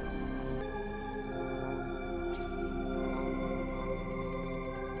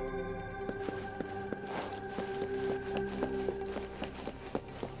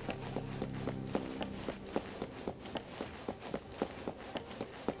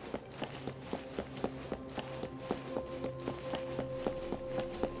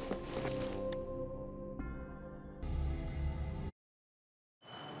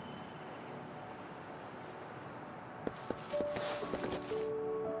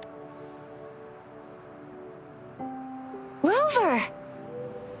 Rover!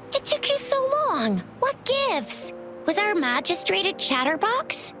 It took you so long. What gives? Was our magistrate a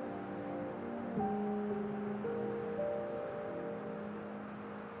chatterbox?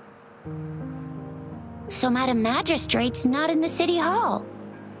 So Madam Magistrate's not in the City Hall.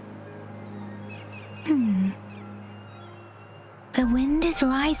 The wind is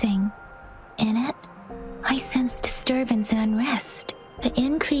rising. In it, I sense disturbance and unrest. The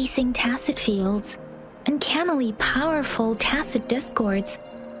increasing tacit fields, uncannily powerful tacit discords,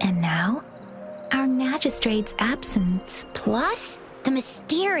 and now, our magistrate's absence. Plus, the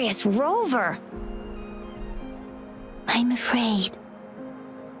mysterious Rover. I'm afraid.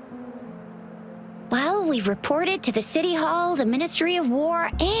 Well, we've reported to the City Hall, the Ministry of War,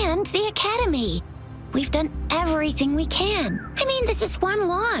 and the Academy. We've done everything we can. I mean, this is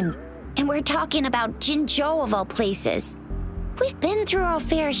Huanglong, and we're talking about Jinzhou of all places. We've been through our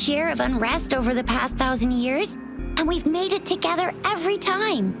fair share of unrest over the past 1,000 years, and we've made it together every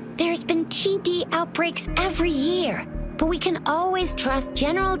time. There's been TD outbreaks every year, but we can always trust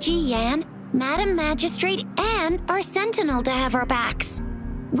General Ji Yan, Madam Magistrate, and our Sentinel to have our backs.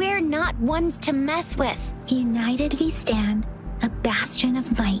 We're not ones to mess with. United we stand, a bastion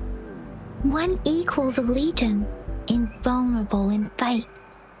of might. One equals a legion, invulnerable in fight.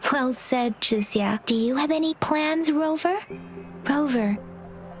 Well said, Jizya. Do you have any plans, Rover? Rover,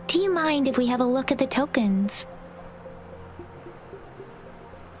 do you mind if we have a look at the tokens?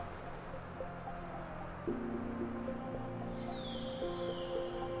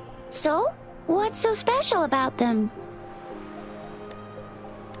 So, what's so special about them?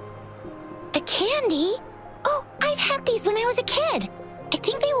 A candy? Oh, I've had these when I was a kid. I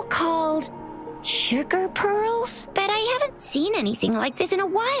think they were called sugar pearls, but I haven't seen anything like this in a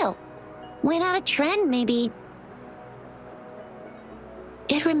while. Went out of trend, maybe.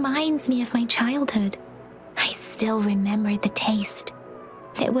 It reminds me of my childhood. I still remember the taste.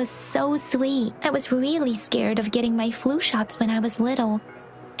 It was so sweet. I was really scared of getting my flu shots when I was little.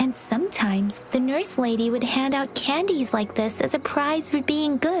 And sometimes the nurse lady would hand out candies like this as a prize for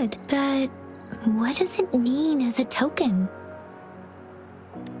being good. But what does it mean as a token?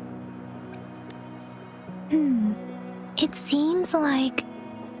 It seems like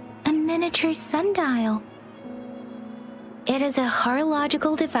a miniature sundial. It is a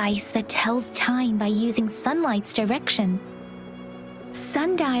horological device that tells time by using sunlight's direction.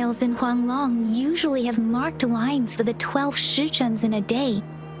 Sundials in Huanglong usually have marked lines for the 12 shichuns in a day,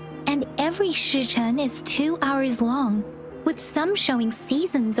 and every shichun is 2 hours long, with some showing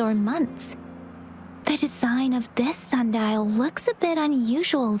seasons or months. The design of this sundial looks a bit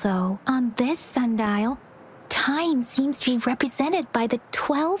unusual, though. On this sundial, time seems to be represented by the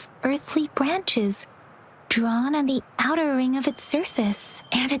 12 earthly branches drawn on the outer ring of its surface,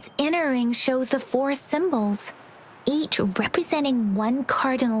 and its inner ring shows the 4 symbols, each representing one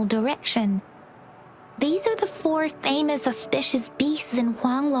cardinal direction. These are the 4 famous auspicious beasts in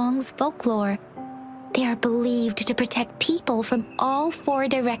Huanglong's folklore. They are believed to protect people from all 4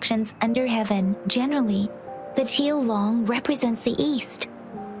 directions under heaven. Generally, the teal long represents the east.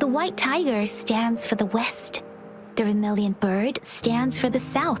 The white tiger stands for the west. The vermilion bird stands for the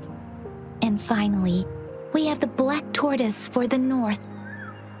south. And finally, we have the black tortoise for the north.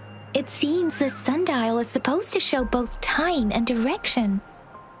 It seems this sundial is supposed to show both time and direction.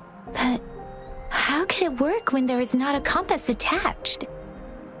 But how could it work when there is not a compass attached?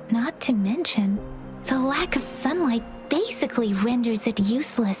 Not to mention, the lack of sunlight basically renders it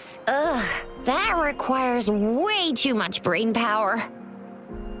useless. Ugh, that requires way too much brain power.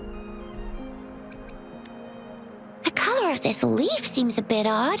 The color of this leaf seems a bit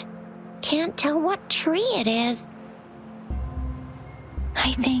odd. Can't tell what tree it is.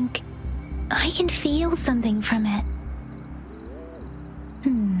 I think I can feel something from it.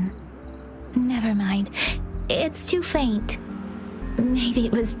 Never mind. It's too faint. Maybe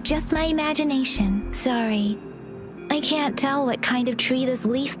it was just my imagination. Sorry. I can't tell what kind of tree this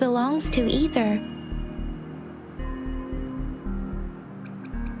leaf belongs to either.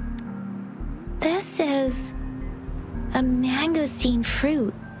 This is a mangosteen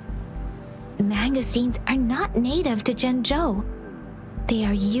fruit. Mangosteens are not native to Jinzhou. They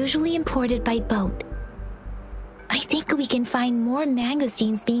are usually imported by boat. I think we can find more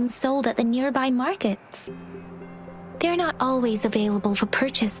mangosteens being sold at the nearby markets. They're not always available for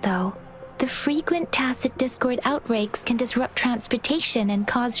purchase, though. The frequent tacit discord outbreaks can disrupt transportation and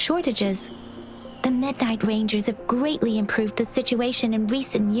cause shortages. The Midnight Rangers have greatly improved the situation in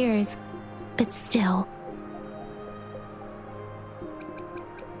recent years, but still.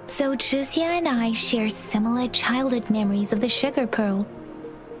 So Jizya and I share similar childhood memories of the sugar pearl.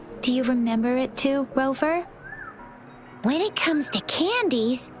 Do you remember it too, Rover? When it comes to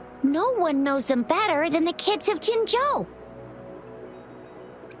candies, no one knows them better than the kids of Jinzhou.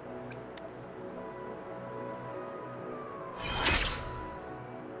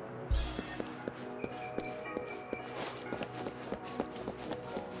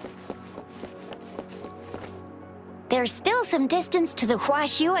 There's still some distance to the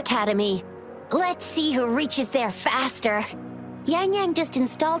Huashu Academy. Let's see who reaches there faster. Yang Yang just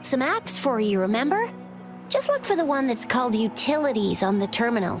installed some apps for you, remember? Just look for the one that's called Utilities on the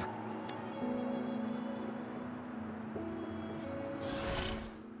terminal.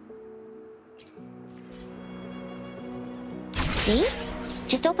 See?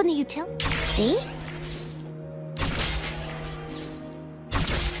 Just open the See?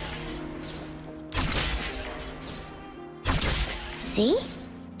 See?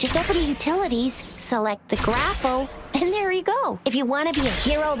 Just open the utilities, select the grapple, and there you go. If you want to be a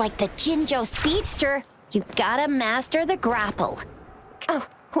hero like the Jinzhou Speedster, you gotta master the grapple. Oh,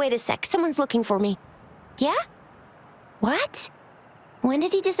 wait a sec. Someone's looking for me. Yeah? What? When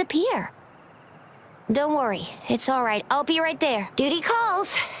did he disappear? Don't worry. It's all right. I'll be right there. Duty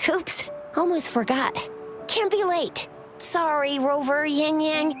calls. Oops. Almost forgot. Can't be late. Sorry, Rover, Yang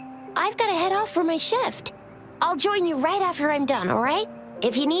Yang. I've got to head off for my shift. I'll join you right after I'm done, all right?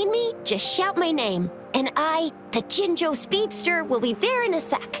 If you need me, just shout my name. And I, the Jinzhou Speedster, will be there in a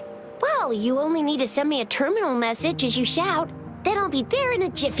sec. Well, you only need to send me a terminal message as you shout. Then I'll be there in a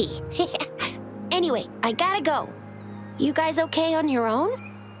jiffy. Anyway, I gotta go. You guys okay on your own?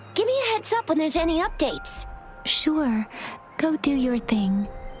 Give me a heads up when there's any updates. Sure. Go do your thing.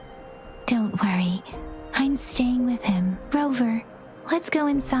 Don't worry. I'm staying with him. Rover, let's go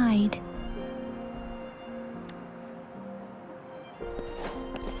inside.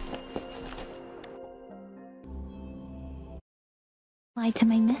 Replied to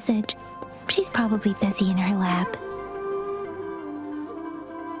my message. She's probably busy in her lab.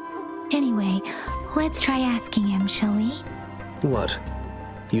 Anyway, let's try asking him, shall we? What?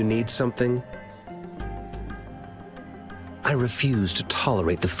 You need something? I refuse to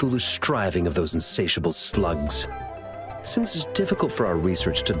tolerate the foolish striving of those insatiable slugs. Since it's difficult for our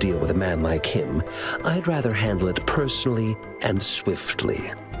research to deal with a man like him, I'd rather handle it personally and swiftly.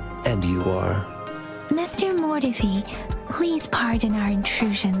 And you are? Mr. Mortifi, please pardon our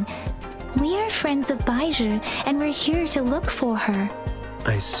intrusion. We are friends of Baizhi, and we're here to look for her.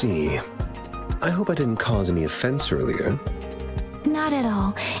 I see. I hope I didn't cause any offense earlier. Not at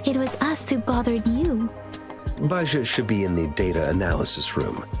all. It was us who bothered you. Baizhi should be in the data analysis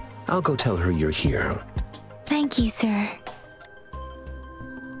room. I'll go tell her you're here. Thank you, sir.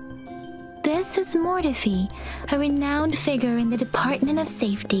 This is Mortifi, a renowned figure in the Department of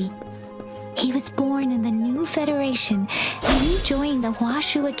Safety. He was born in the new Federation, and he joined the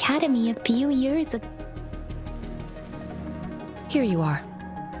Huashu Academy a few years ago. Here you are.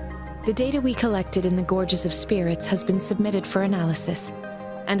 The data we collected in the Gorges of Spirits has been submitted for analysis,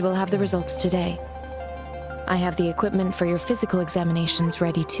 and we'll have the results today. I have the equipment for your physical examinations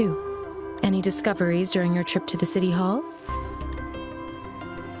ready too. Any discoveries during your trip to the City Hall?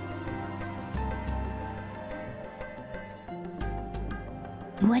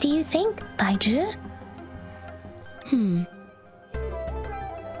 What do you think, Baizhi?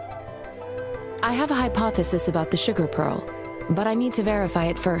 I have a hypothesis about the sugar pearl, but I need to verify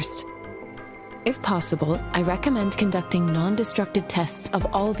it first. If possible, I recommend conducting non-destructive tests of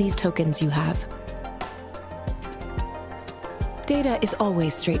all these tokens you have. Data is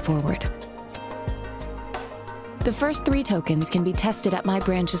always straightforward. The first 3 tokens can be tested at my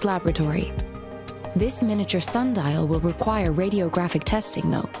branch's laboratory. This miniature sundial will require radiographic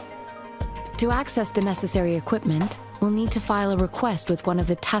testing, though. To access the necessary equipment, we'll need to file a request with one of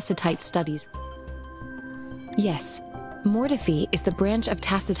the Tacitite studies. Yes, Mortifi is the branch of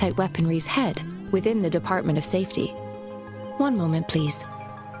Tacitite weaponry's head within the Department of Safety. One moment, please.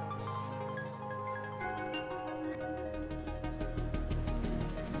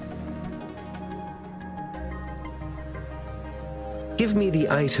 Give me the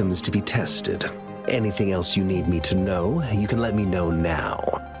items to be tested. Anything else you need me to know, you can let me know now.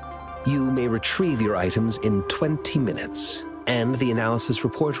 You may retrieve your items in 20 minutes, and the analysis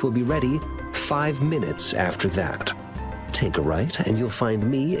report will be ready 5 minutes after that. Take a right, and you'll find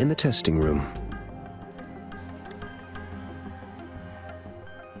me in the testing room.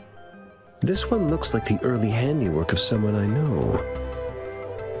 This one looks like the early handiwork of someone I know.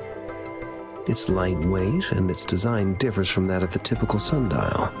 It's lightweight, and its design differs from that of the typical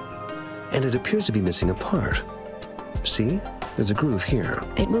sundial. And it appears to be missing a part. See? There's a groove here.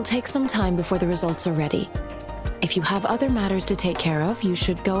 It will take some time before the results are ready. If you have other matters to take care of, you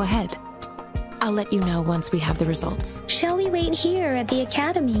should go ahead. I'll let you know once we have the results. Shall we wait here at the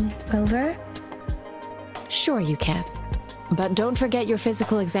Academy, Rover? Sure you can. But don't forget your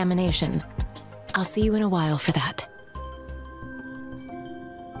physical examination. I'll see you in a while for that.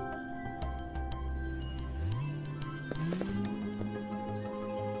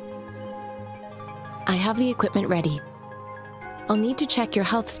 I have the equipment ready. I'll need to check your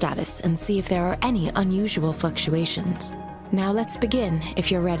health status and see if there are any unusual fluctuations. Now let's begin,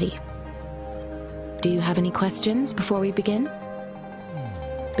 if you're ready. Do you have any questions before we begin?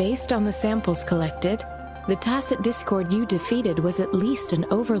 Based on the samples collected, the Tacit Discord you defeated was at least an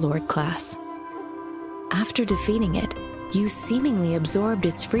Overlord class. After defeating it, you seemingly absorbed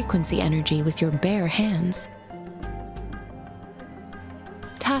its frequency energy with your bare hands.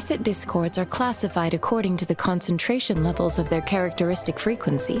 Tacit Discords are classified according to the concentration levels of their characteristic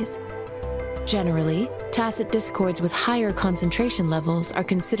frequencies. Generally, Tacit Discords with higher concentration levels are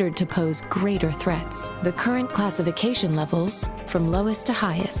considered to pose greater threats. The current classification levels, from lowest to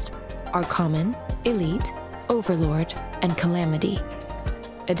highest, are Common, Elite, Overlord, and Calamity.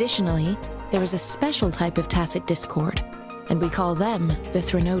 Additionally, there is a special type of Tacit Discord, and we call them the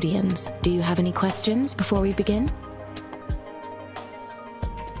Threnodians. Do you have any questions before we begin?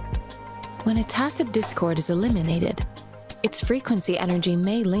 When a Tacit Discord is eliminated, its frequency energy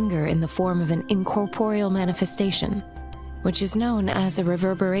may linger in the form of an incorporeal manifestation, which is known as a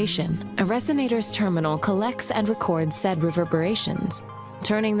reverberation. A Resonator's terminal collects and records said reverberations,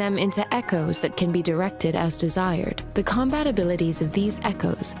 turning them into echoes that can be directed as desired. The combat abilities of these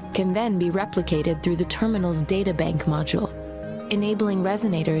echoes can then be replicated through the terminal's databank module, enabling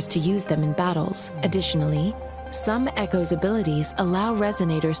Resonators to use them in battles. Additionally, some echoes' abilities allow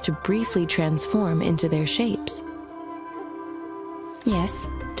Resonators to briefly transform into their shapes. Yes,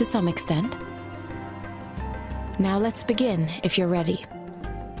 to some extent. Now let's begin, if you're ready.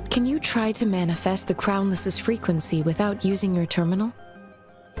 Can you try to manifest the Crownless's frequency without using your terminal?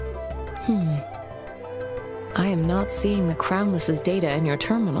 I am not seeing the Crownless's data in your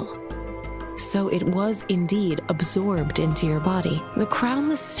terminal. So it was indeed absorbed into your body. The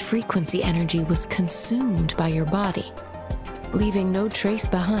Crownless's frequency energy was consumed by your body, leaving no trace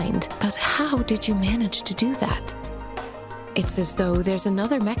behind. But how did you manage to do that? It's as though there's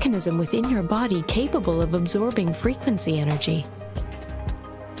another mechanism within your body capable of absorbing frequency energy.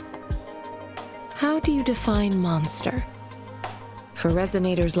 How do you define monster? For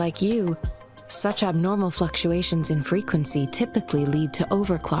Resonators like you, such abnormal fluctuations in frequency typically lead to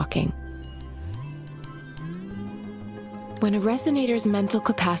overclocking. When a Resonator's mental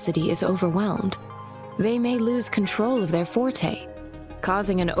capacity is overwhelmed, they may lose control of their forte,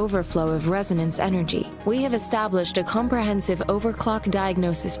 causing an overflow of resonance energy. We have established a comprehensive overclock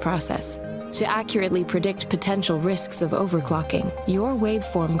diagnosis process to accurately predict potential risks of overclocking. Your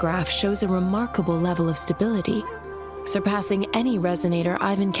waveform graph shows a remarkable level of stability, surpassing any Resonator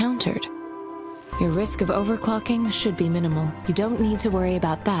I've encountered. Your risk of overclocking should be minimal. You don't need to worry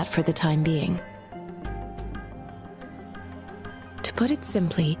about that for the time being. To put it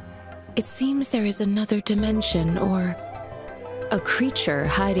simply, it seems there is another dimension or a creature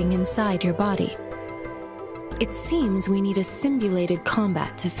hiding inside your body. It seems we need a simulated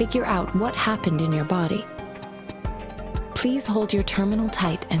combat to figure out what happened in your body. Please hold your terminal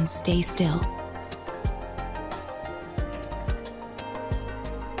tight and stay still.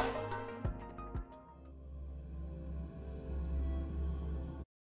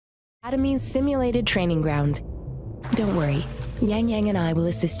 Academy's simulated training ground. Don't worry, Yang Yang and I will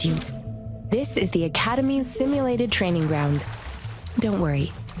assist you. This is the Academy's simulated training ground. Don't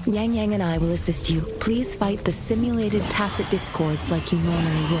worry, Yang Yang and I will assist you. Please fight the simulated Tacit Discords like you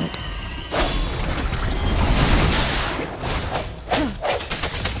normally would.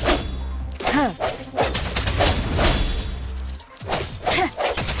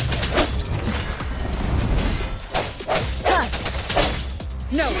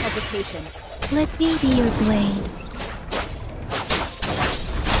 No hesitation. Let me be your blade.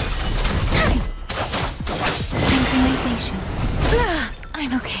 Synchronization.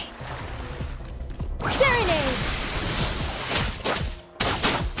 I'm okay. Serenade!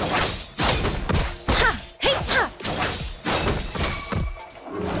 Ha! Hey! Ha!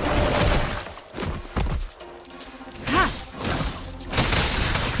 Ha!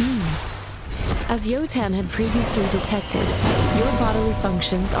 As Yotan had previously detected, your bodily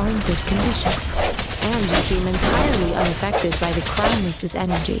functions are in good condition, and you seem entirely unaffected by the Crownless's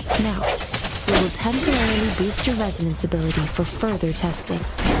energy. Now, we will temporarily boost your resonance ability for further testing.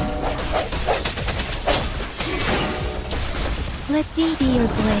 Let me be your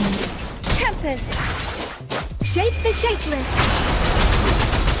blade. Tempest! Shape the shapeless!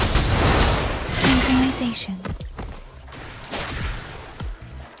 Synchronization.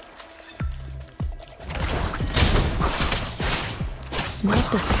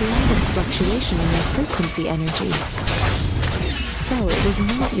 Not the slightest fluctuation in your frequency energy. So it was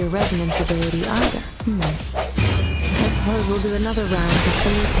not your resonance ability either. I suppose we'll do another round to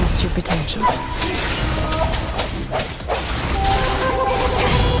fully test your potential.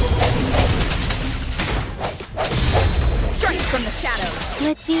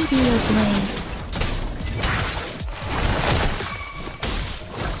 Let me be your blade.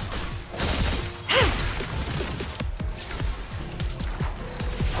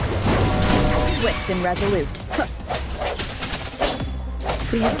 Swift and resolute.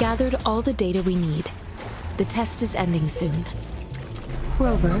 We have gathered all the data we need. The test is ending soon.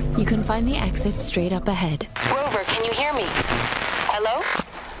 Rover, you can find the exit straight up ahead. Rover, can you hear me? Hello?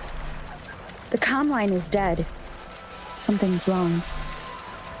 The comm line is dead. Something's wrong.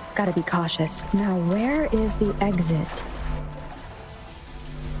 Gotta be cautious. Now, where is the exit?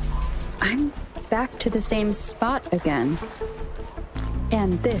 I'm back to the same spot again.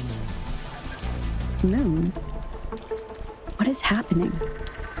 And this moon. What is happening?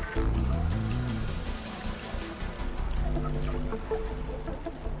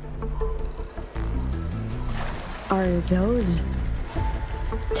 Are those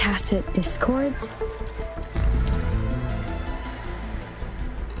tacit discords?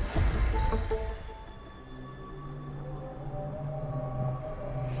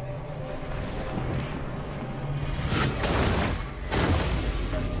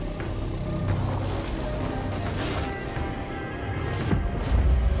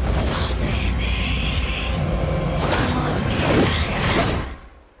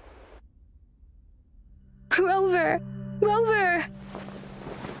 Rover! Rover!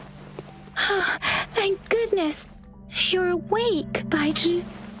 Oh, thank goodness. You're awake, Baiju.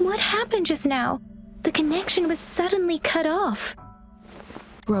 What happened just now? The connection was suddenly cut off.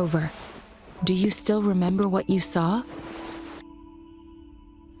 Rover, do you still remember what you saw?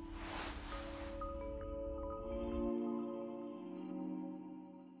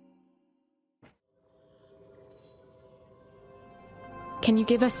 Can you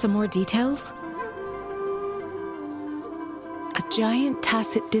give us some more details? A giant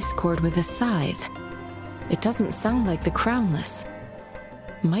tacit discord with a scythe. It doesn't sound like the crownless.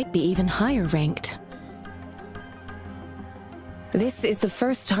 Might be even higher ranked. This is the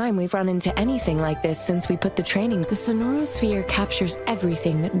first time we've run into anything like this since we put the training. The sonorosphere captures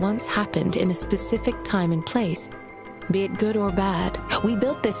everything that once happened in a specific time and place, be it good or bad. We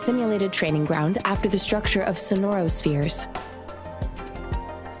built this simulated training ground after the structure of sonorospheres.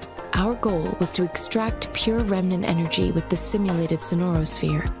 Our goal was to extract pure remnant energy with the simulated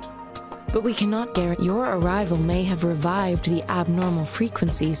sonorosphere. But we cannot guarantee your arrival may have revived the abnormal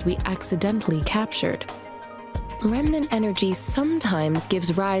frequencies we accidentally captured. Remnant energy sometimes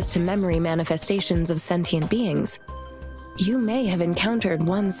gives rise to memory manifestations of sentient beings. You may have encountered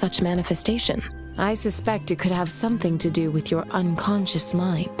one such manifestation. I suspect it could have something to do with your unconscious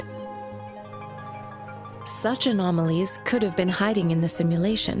mind. Such anomalies could have been hiding in the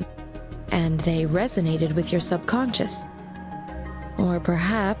simulation, and they resonated with your subconscious. Or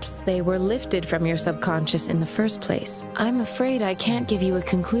perhaps they were lifted from your subconscious in the first place. I'm afraid I can't give you a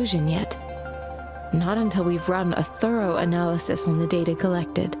conclusion yet. Not until we've run a thorough analysis on the data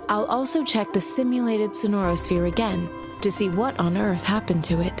collected. I'll also check the simulated sonorosphere again to see what on earth happened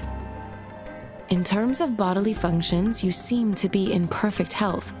to it. In terms of bodily functions, you seem to be in perfect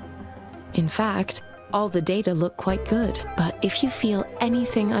health. In fact, all the data look quite good, but if you feel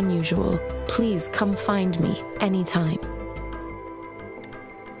anything unusual, please come find me anytime.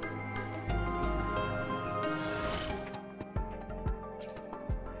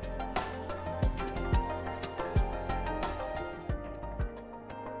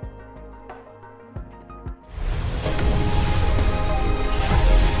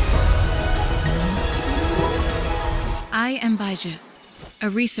 I am Baiju, a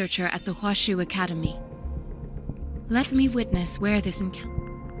researcher at the Huashu Academy. Let me witness where this encounter...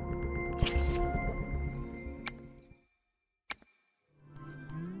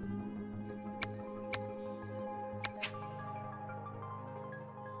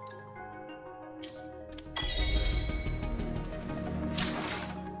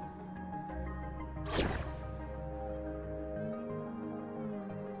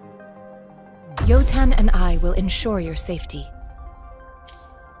 Yotan and I will ensure your safety.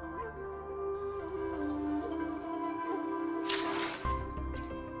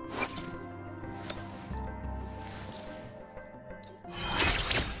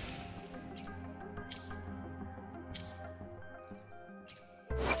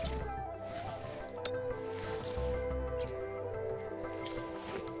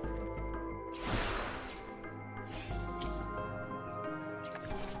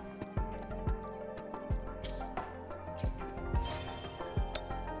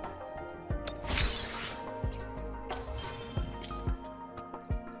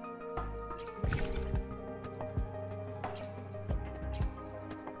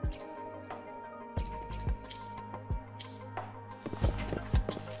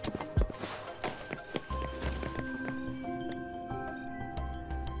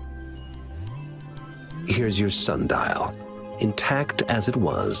 Here's your sundial, intact as it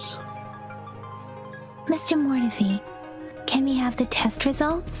was. Mr. Mortefi, can we have the test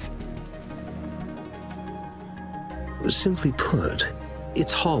results? Simply put,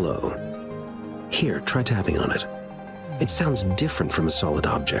 it's hollow. Here, try tapping on it. It sounds different from a solid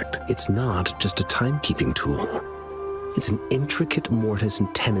object. It's not just a timekeeping tool. It's an intricate mortise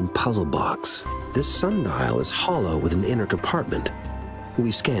and tenon puzzle box. This sundial is hollow with an inner compartment.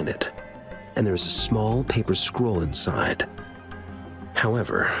 We scanned it, and there's a small paper scroll inside.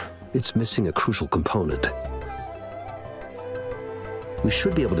 However, it's missing a crucial component. We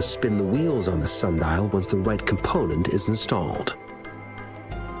should be able to spin the wheels on the sundial once the right component is installed.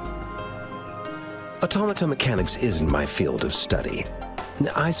 Automata mechanics isn't my field of study.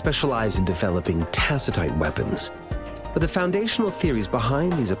 I specialize in developing tacitite weapons, but the foundational theories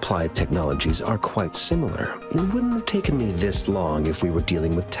behind these applied technologies are quite similar. It wouldn't have taken me this long if we were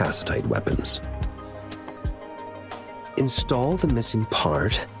dealing with tacitite weapons. Install the missing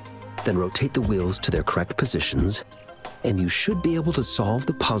part, then rotate the wheels to their correct positions, and you should be able to solve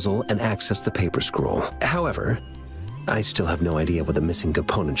the puzzle and access the paper scroll. However, I still have no idea what the missing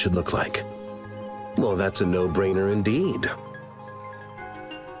component should look like. Well, that's a no-brainer indeed.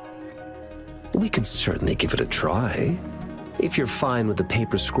 We can certainly give it a try. If you're fine with the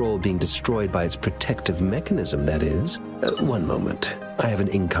paper scroll being destroyed by its protective mechanism, that is. One moment. I have an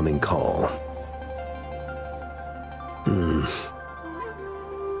incoming call.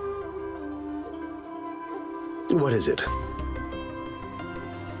 What is it?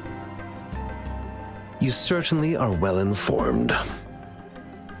 You certainly are well informed.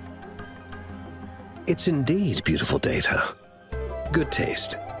 It's indeed beautiful data. Good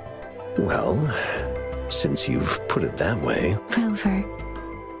taste. Well, since you've put it that way... Rover,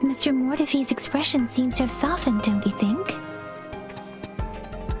 Mr. Mortefi's expression seems to have softened, don't you think?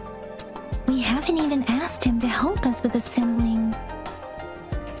 We haven't even asked him to help us with assembling.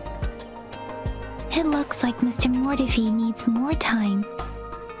 It looks like Mr. Mortefi needs more time.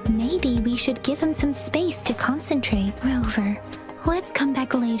 Maybe we should give him some space to concentrate. Rover, let's come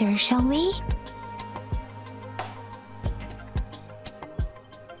back later, shall we?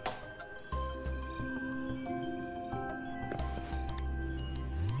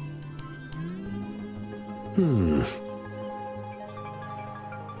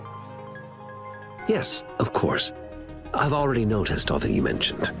 Yes, of course. I've already noticed all that you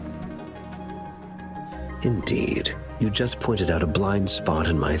mentioned. Indeed, you just pointed out a blind spot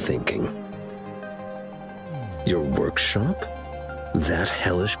in my thinking. Your workshop? That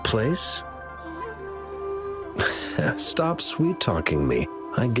hellish place? Stop sweet-talking me.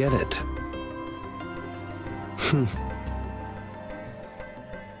 I get it.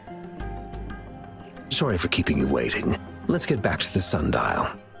 Sorry for keeping you waiting. Let's get back to the sundial.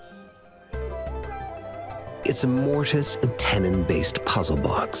 It's a mortise and tenon-based puzzle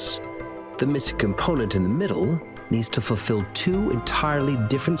box. The missing component in the middle needs to fulfill two entirely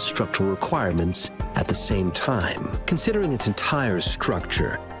different structural requirements at the same time. Considering its entire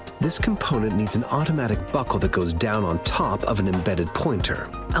structure, this component needs an automatic buckle that goes down on top of an embedded pointer.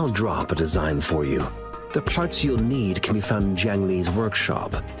 I'll draw up a design for you. The parts you'll need can be found in Jiang Li's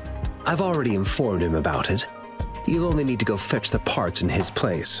workshop. I've already informed him about it. You'll only need to go fetch the parts in his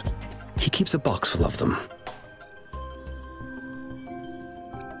place. He keeps a box full of them.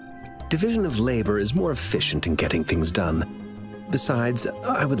 Division of labor is more efficient in getting things done. Besides,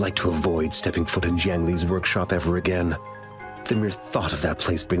 I would like to avoid stepping foot in Jiang Li's workshop ever again. The mere thought of that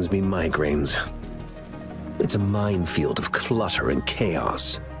place brings me migraines. It's a minefield of clutter and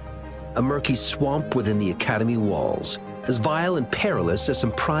chaos. A murky swamp within the Academy walls, as vile and perilous as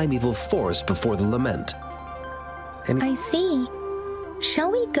some primeval forest before the Lament. I see. Shall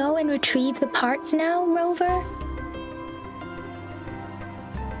we go and retrieve the parts now, Rover?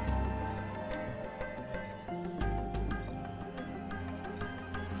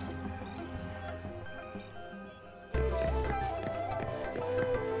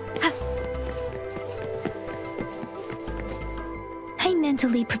 I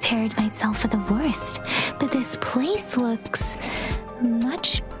mentally prepared myself for the worst, but this place looks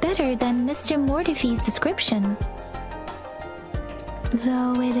much better than Mr. Mortefi's description.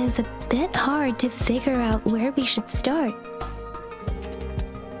 Though it is a bit hard to figure out where we should start.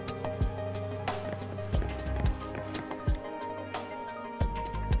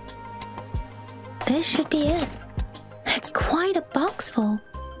 This should be it. It's quite a box full.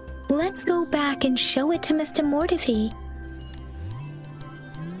 Let's go back and show it to Mr. Mortefi.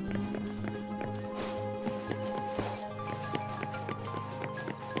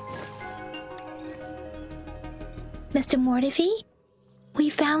 Mr. Mortefi, we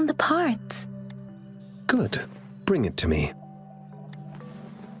found the parts. Good. Bring it to me.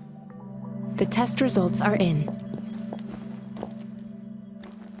 The test results are in.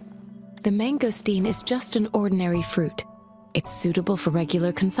 The mangosteen is just an ordinary fruit. It's suitable for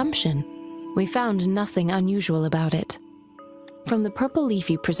regular consumption. We found nothing unusual about it. From the purple leaf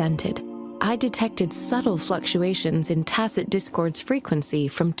you presented, I detected subtle fluctuations in tacit discord's frequency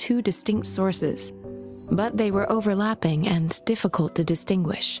from two distinct sources, but they were overlapping and difficult to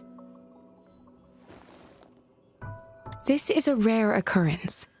distinguish. This is a rare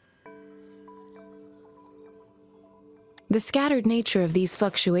occurrence. The scattered nature of these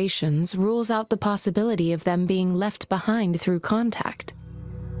fluctuations rules out the possibility of them being left behind through contact.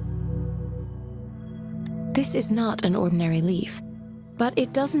 This is not an ordinary leaf, but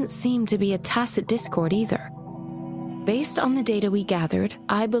it doesn't seem to be a tacit discord either. Based on the data we gathered,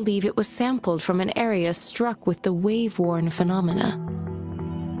 I believe it was sampled from an area struck with the wave-worn phenomena.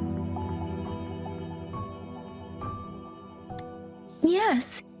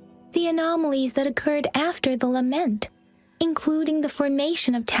 Yes, the anomalies that occurred after the Lament, including the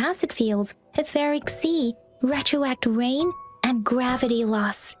formation of tacit fields, etheric sea, retroact rain, and gravity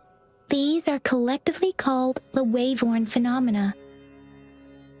loss. These are collectively called the wave-worn phenomena.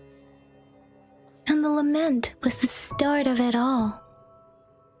 And the Lament was the start of it all.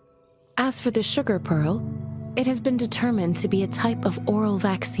 As for the sugar pearl, it has been determined to be a type of oral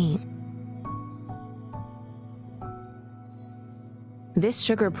vaccine. This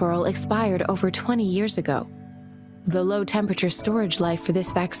sugar pearl expired over 20 years ago. The low-temperature storage life for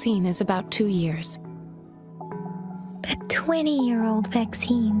this vaccine is about 2 years. A 20-year-old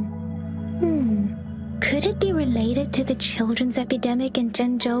vaccine. Could it be related to the children's epidemic in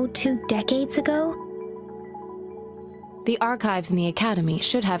Zhengzhou 2 decades ago? The archives in the Academy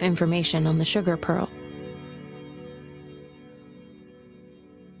should have information on the sugar pearl.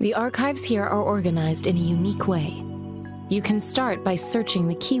 The archives here are organized in a unique way. You can start by searching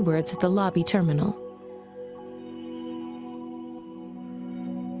the keywords at the lobby terminal.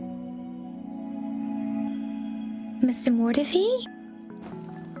 Mr. Mortefi?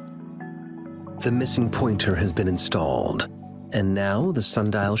 The missing pointer has been installed, and now the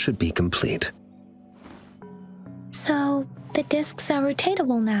sundial should be complete. So, the discs are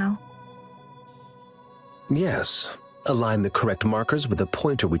rotatable now? Yes. Align the correct markers with the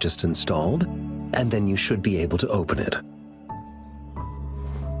pointer we just installed, and then you should be able to open it.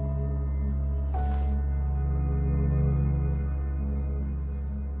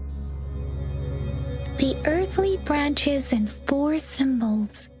 The earthly branches and 4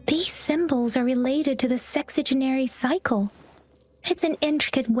 symbols. These symbols are related to the sexagenary cycle. It's an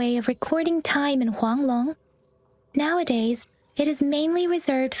intricate way of recording time in Huanglong. Nowadays, it is mainly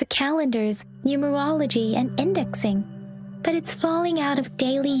reserved for calendars, numerology, and indexing, but it's falling out of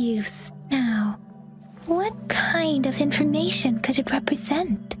daily use now. What kind of information could it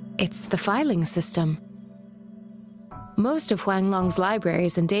represent? It's the filing system. Most of Huanglong's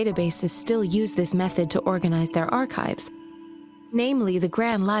libraries and databases still use this method to organize their archives, namely the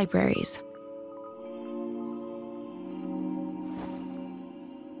Grand Libraries.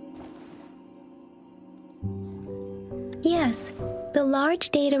 Yes, the large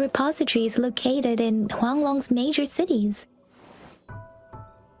data repositories located in Huanglong's major cities.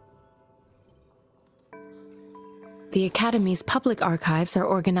 The Academy's public archives are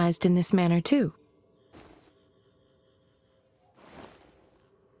organized in this manner too.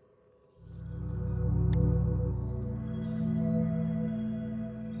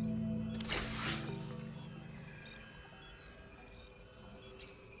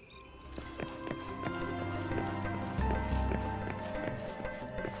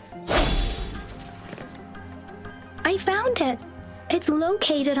 I found it! It's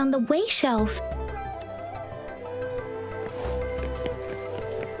located on the way shelf.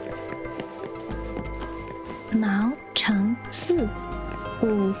 Mao Cheng Si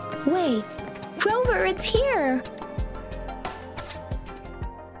Wu Wei. Rover, it's here!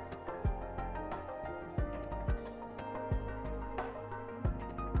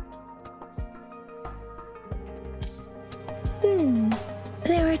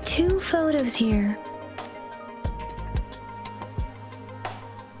 There are 2 photos here.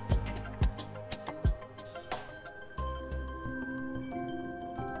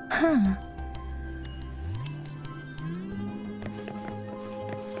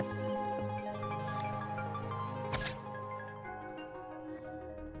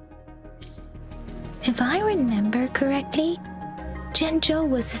 If I remember correctly, Zhengzhou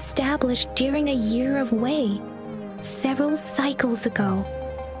was established during a year of Wei, several cycles ago.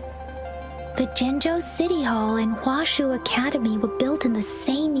 The Jinzhou City Hall and Huashu Academy were built in the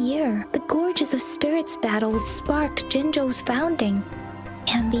same year. The Gorges of Spirits battle sparked Jinzhou's founding.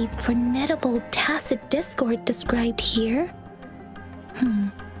 And the formidable tacit discord described here?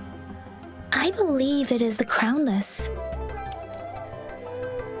 I believe it is the Crownless.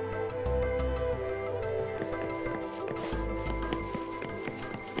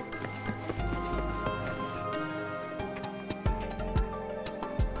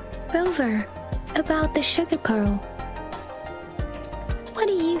 Rover, about the sugar pearl. What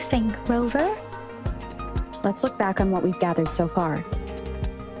do you think, Rover? Let's look back on what we've gathered so far.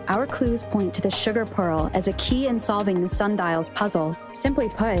 Our clues point to the sugar pearl as a key in solving the sundial's puzzle. Simply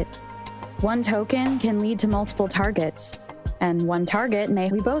put, one token can lead to multiple targets, and one target may...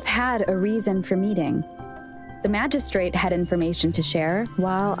 We both had a reason for meeting. The magistrate had information to share,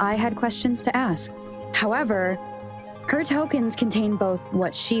 while I had questions to ask. However, her tokens contain both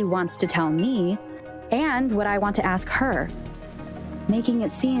what she wants to tell me and what I want to ask her, making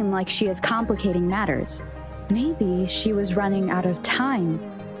it seem like she is complicating matters. Maybe she was running out of time.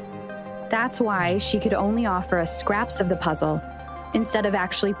 That's why she could only offer us scraps of the puzzle, instead of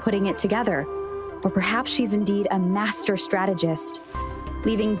actually putting it together. Or perhaps she's indeed a master strategist,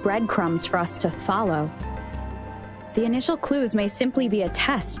 leaving breadcrumbs for us to follow. The initial clues may simply be a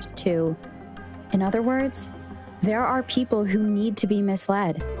test to... In other words, there are people who need to be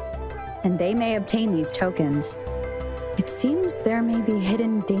misled, and they may obtain these tokens. It seems there may be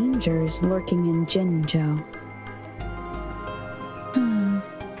hidden dangers lurking in Jinzhou.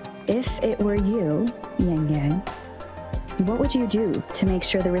 If it were you, Yang Yang, what would you do to make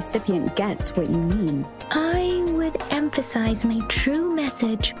sure the recipient gets what you mean? I would emphasize my true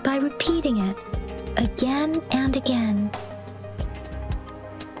message by repeating it again and again.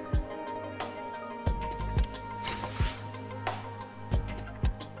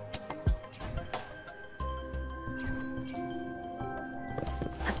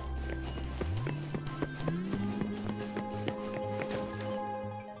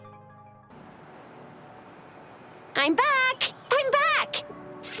 I'm back! I'm back!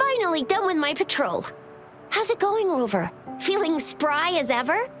 Finally done with my patrol. How's it going, Rover? Feeling spry as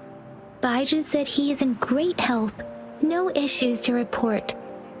ever? Baiju said he is in great health. No issues to report.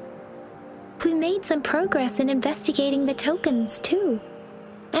 We made some progress in investigating the tokens, too.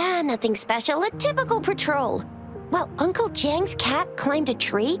 Nothing special. A typical patrol. Well, Uncle Jiang's cat climbed a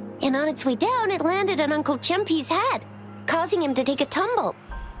tree, and on its way down, it landed on Uncle Chempi's head, causing him to take a tumble.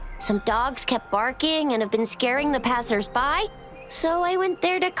 Some dogs kept barking and have been scaring the passers-by, so I went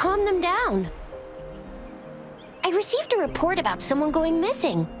there to calm them down. I received a report about someone going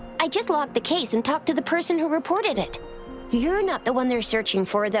missing. I just logged the case and talked to the person who reported it. You're not the one they're searching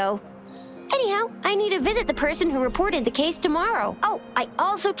for, though. Anyhow, I need to visit the person who reported the case tomorrow. Oh, I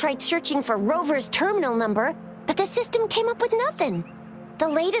also tried searching for Rover's terminal number, but the system came up with nothing. The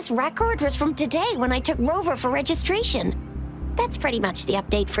latest record was from today when I took Rover for registration. That's pretty much the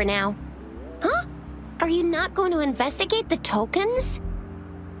update for now. Huh? Are you not going to investigate the tokens?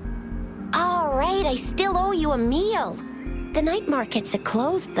 All right, I still owe you a meal. The night markets are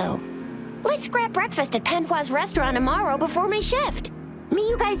closed, though. Let's grab breakfast at Panhua's restaurant tomorrow before my shift. Meet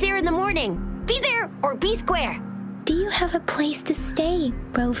you guys there in the morning. Be there or be square. Do you have a place to stay,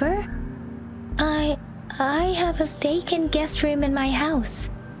 Rover? I have a vacant guest room in my house.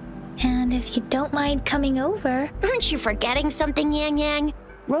 And if you don't mind coming over... Aren't you forgetting something, Yang Yang?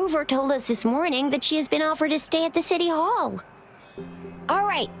 Rover told us this morning that she has been offered to stay at the City Hall. All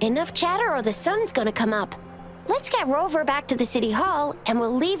right, enough chatter or the sun's gonna come up. Let's get Rover back to the City Hall, and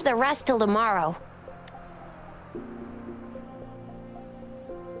we'll leave the rest till tomorrow.